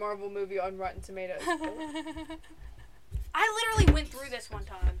rated Marvel movie on Rotten Tomatoes? I literally went through this one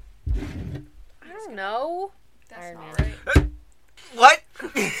time. I don't know. That's Iron not Man. right. What?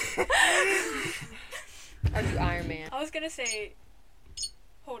 I'll do Iron Man. I was gonna say.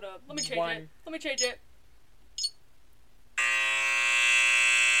 Hold up. Let me change One. it. Let me change it.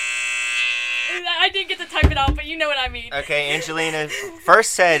 I didn't get to type it out, but you know what I mean. Okay, Angelina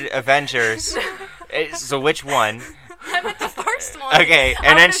first said Avengers. So which one? I meant the first one. Okay,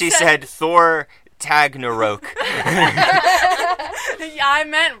 and then she said Thor Ragnarok. Yeah, I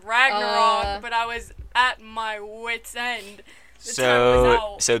meant Ragnarok, but I was at my wit's end. The time was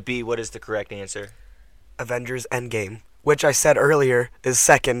out. So B, what is the correct answer? Avengers Endgame, which I said earlier is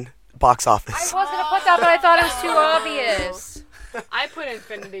second box I office. was gonna put that, but I thought it was too obvious. I put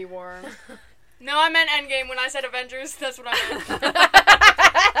Infinity War. No, I meant Endgame when I said Avengers. That's what I meant.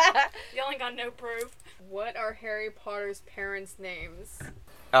 Y'all ain't got no proof. What are Harry Potter's parents' names?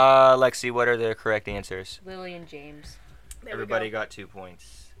 Lexi, what are the correct answers? Lily and James. There Everybody we go. got 2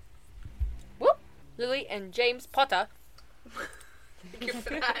 points. Whoop. Lily and James Potter. Thank you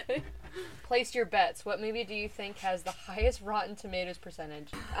for that. Place your bets. What movie do you think has the highest Rotten Tomatoes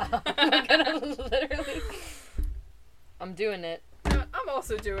percentage? I'm gonna literally. I'm doing it. I'm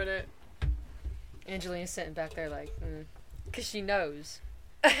also doing it. Angelina's sitting back there like, because she knows.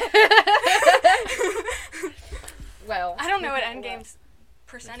 Well, I don't know what Endgame's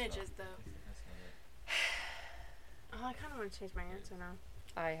percentage is, though. Oh, I kind of want to change my answer now.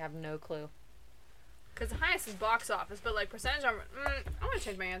 I have no clue. Because the highest is box office, but like percentage, I want to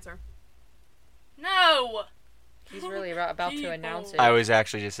change my answer. No! He's really about to announce it. I was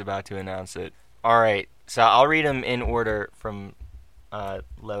actually just about to announce it. All right, so I'll read them in order from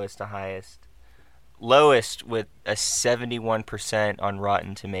lowest to highest. Lowest with a 71% on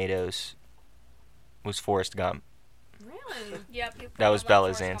Rotten Tomatoes was Forrest Gump. Really? Yep. That was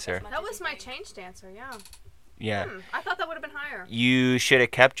Bella's answer. That was my changed answer, yeah. Yeah. I thought that would have been higher. You should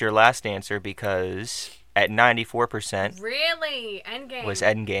have kept your last answer because at 94% Really? Endgame. was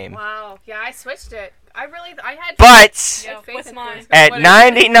Endgame. Wow. Yeah, I switched it. I had But Yeah, faith what's in mine? Chris. at What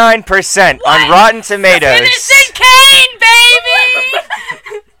is it? 99% on Rotten Tomatoes. Citizen Kane,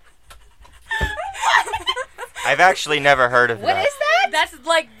 baby! I've actually never heard of What that. is that? That's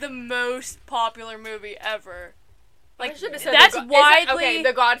like the most popular movie ever. Like, I should have said that's The widely... okay,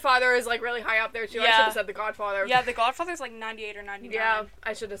 The Godfather is like really high up there too. I Yeah. should have said The Godfather. Yeah, The Godfather's like 98 or 99. Yeah,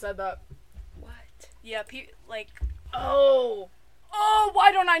 I should have said that. What? Yeah, like... Oh. Oh,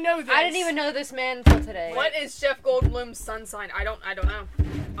 why don't I know this? I didn't even know this man until today. What is Jeff Goldblum's sun sign? I don't know.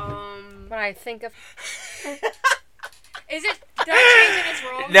 When I think of... Is it... Did I change it? It's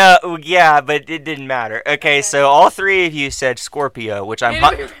wrong? No, yeah, but it didn't matter. Okay, so all three of you said Scorpio, which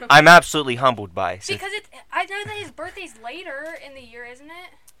I'm absolutely humbled by. So, Because I know that his birthday's later in the year, isn't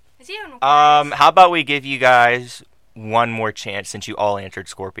it? Is he on Aquarius? how about we give you guys one more chance since you all answered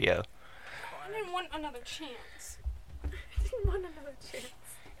Scorpio? I didn't want another chance. I didn't want another chance.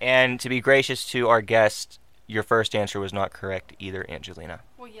 And to be gracious to our guest, your first answer was not correct either, Angelina.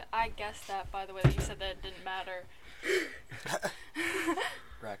 Well, yeah, I guessed that, by the way, that you said that it didn't matter.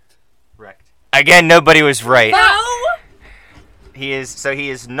 Wrecked. Again, nobody was right. No! He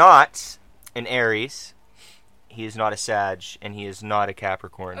is not an Aries. He is not a Sag, and he is not a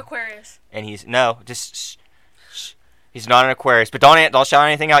Capricorn. Aquarius. And he's he's not an Aquarius. But don't shout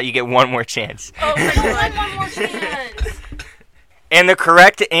anything out. You get one more chance. Oh my god. One more chance. And the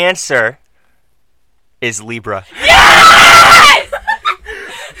correct answer is Libra. Yes!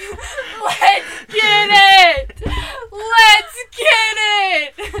 Let's get it! Let's get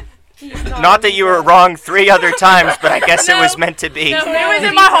it! Not that you were wrong 3 other times, but I guess it was meant to be. No, it was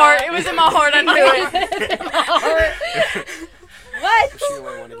in my heart. It was in my heart. I knew it. What? She the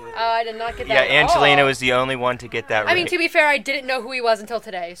one to get it. Oh, I did not get that. Yeah, at Angelina all. was the only one to get that right. I mean, to be fair, I didn't know who he was until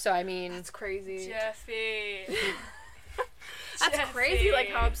today, so I mean... That's crazy. Jeffy. That's Jeffy. crazy, like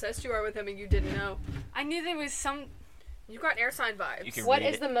how obsessed you are with him and you didn't know. I knew there was some... You got air sign vibes. You can What read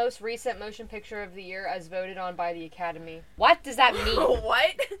is it. the most recent motion picture of the year as voted on by the Academy? What does that mean?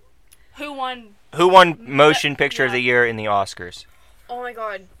 What? Who won? Who won Motion Picture of Yeah. the Year in the Oscars? Oh my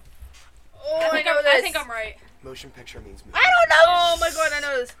god. Oh, I think I'm right. Motion picture means movie. I don't know. Oh my god, I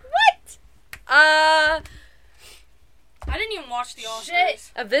know this. What? I didn't even watch the Oscars.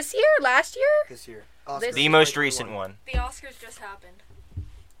 Shit. Of this year? Last year? This year. This- The most recent one. The Oscars just happened.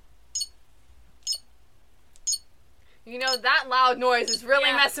 You know, that loud noise is really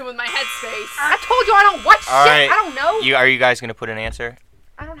Yeah. messing with my headspace. I told you I don't watch All shit. right. I don't know. Are you guys going to put an answer?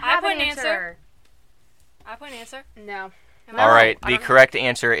 I don't I have put an an answer. answer. I put an answer. No. Am No. All right, I the don't- correct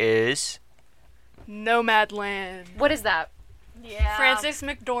answer is... Nomadland. What is that? Yeah. Frances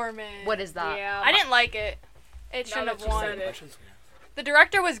McDormand. What is that? Yeah. I didn't like it. It shouldn't that have you won. said it. Which one's The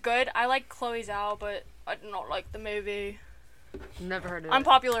director was good. I like Chloe Zhao, but I did not like the movie. Never heard of it.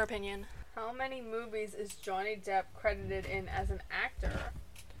 Unpopular opinion. How many movies is Johnny Depp credited in as an actor?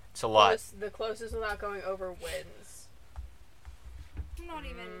 It's a lot. The closest without going over wins. I'm not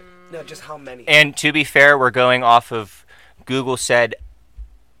even. No, just how many? And to be fair, we're going off of Google said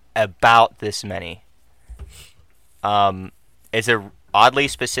about this many. It's a oddly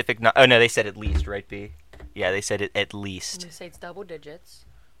specific... oh, no, they said at least, right, B? Yeah, they said it at I'm least. gonna say it's double digits.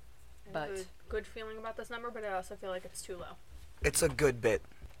 I But- have a good feeling about this number, but I also feel like it's too low. It's a good bit.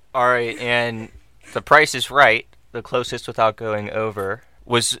 All right, and the price is right. The closest without going over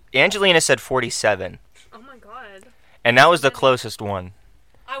was... Angelina said 47, Oh my god. and that was the closest one.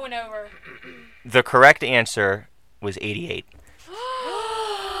 I went over. The correct answer was 88.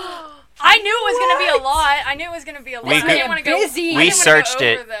 I knew it was gonna be a lot. I knew it was gonna be a lot. We I didn't want to go. busy. I We didn't wanna searched go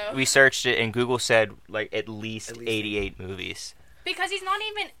it. over, though. We searched it, and Google said like at least At least 88 movies. Because he's not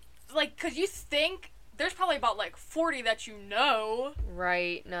even like. Cause you think there's probably about like 40 that you know,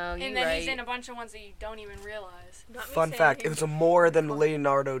 Right, no, you're and then right. he's in a bunch of ones that you don't even realize. Not me Fun saying fact, he- it was more than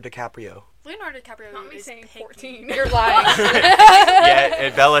Leonardo DiCaprio. Leonardo DiCaprio Not me is saying picky. 14. You're lying. Yeah,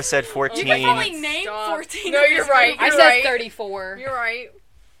 and Bella said 14. You can only name Stop. 14. No, of you're his right. I movies. said right. 34. You're right.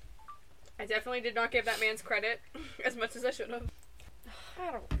 I definitely did not give that man's credit as much as I should have.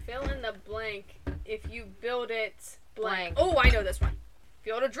 Fill in the blank if you build it blank. Blank. Oh, I know this one.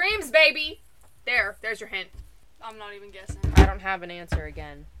 Field of Dreams, baby. There's your hint. I'm not even guessing. I don't have an answer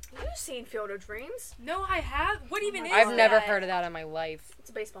again. You've seen Field of Dreams? No, I have. What even is I've never that? heard of that in my life. It's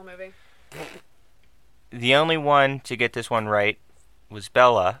a baseball movie. The only one to get this one right was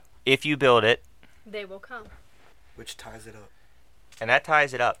Bella. If you build it, They will come. Which ties it up. and that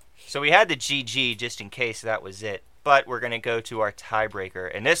ties it up. So we had the GG just in case that was it. But we're going to go to our tiebreaker.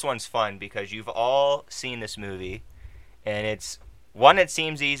 And this one's fun because you've all seen this movie. And it's one that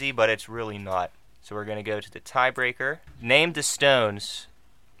seems easy, but it's really not. So we're going to go to the tiebreaker. Name the stones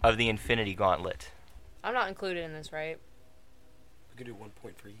of the Infinity Gauntlet. I'm not included in this, right? We could do 1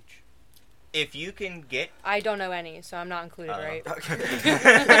 point for each. If you can get... I don't know any, so I'm not included, right?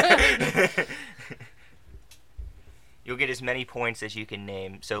 Okay. You'll get as many points as you can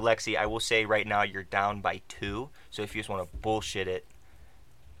name. So, Lexi, I will say right now you're down by 2. So if you just want to bullshit it,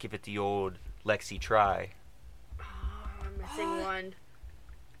 give it the old Lexi try. Oh, I'm missing one.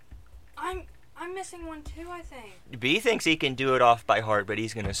 I'm missing one too, I think. B thinks he can do it off by heart, but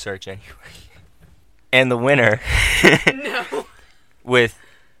he's going to search anyway. And the winner, No. with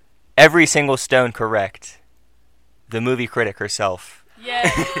every single stone correct, the movie critic herself. Yeah.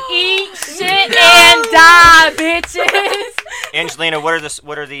 Eat shit and die, bitches! Angelina, what are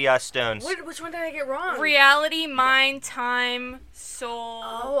the stones? Which one did I get wrong? Reality, mind, time, soul.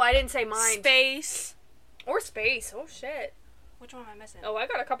 Oh, I didn't say mind. Space. Or space. Oh, shit. Which one am I missing? Oh, I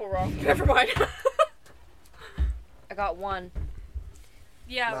got a couple wrong. Never mind. I got one.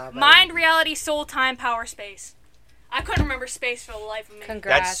 Yeah. Nah, Mind, reality, soul, time, power, space. I couldn't remember space for the life of me.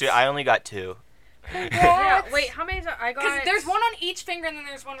 Congrats. I only got 2. Yeah, wait, how many I got? Because there's one on each finger and then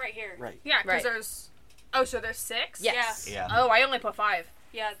there's one right here. Right. Yeah, because Right. there's... Oh, so there's 6? Yes. Yeah. Oh, I only put 5.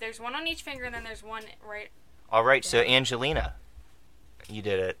 Yeah, there's one on each finger and then there's one right. All right, so Angelina, you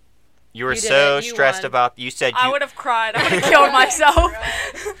did it. You were You did so it, you stressed won. about... You said I you... would have cried. I would have killed myself.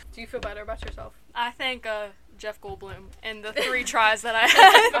 Do you feel better about yourself? I thank Jeff Goldblum and the 3 tries that I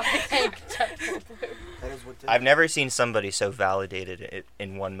had. That is what did I've never seen somebody so validated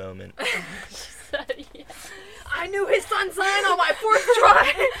in one moment. I knew his sun sign on my 4th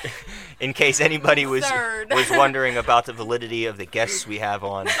try. In case anybody was Third. wondering about the validity of the guests we have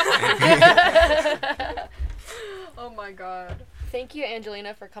on. Oh my god. Thank you,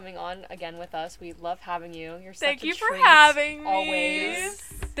 Angelina, for coming on again with us. We love having you. You're such Thank a you for treat, having me. Always.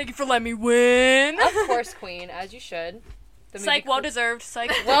 Thank you for letting me win. Of course, Queen, as you should. The Psych, movie well cl- deserved.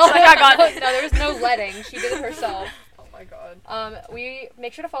 Psych. Well, Psych, I got it. no, there was no letting. She did it herself. Oh my god. We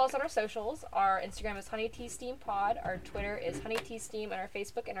make sure to follow us on our socials. Our Instagram is Honey Tea Steam Pod. Our Twitter is Honey Tea Steam, and our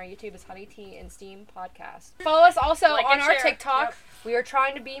Facebook and our YouTube is Honey Tea and Steam Podcast. Follow us also Like on and our share. TikTok. Yep. We are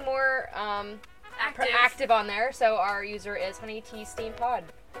trying to be more active on there, so our user is Honey Tea Steam Pod.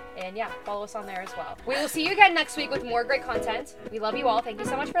 And yeah, follow us on there as well. We will see you again next week with more great content. We love you all. Thank you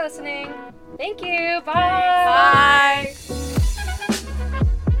so much for listening. Thank you. Bye. Bye.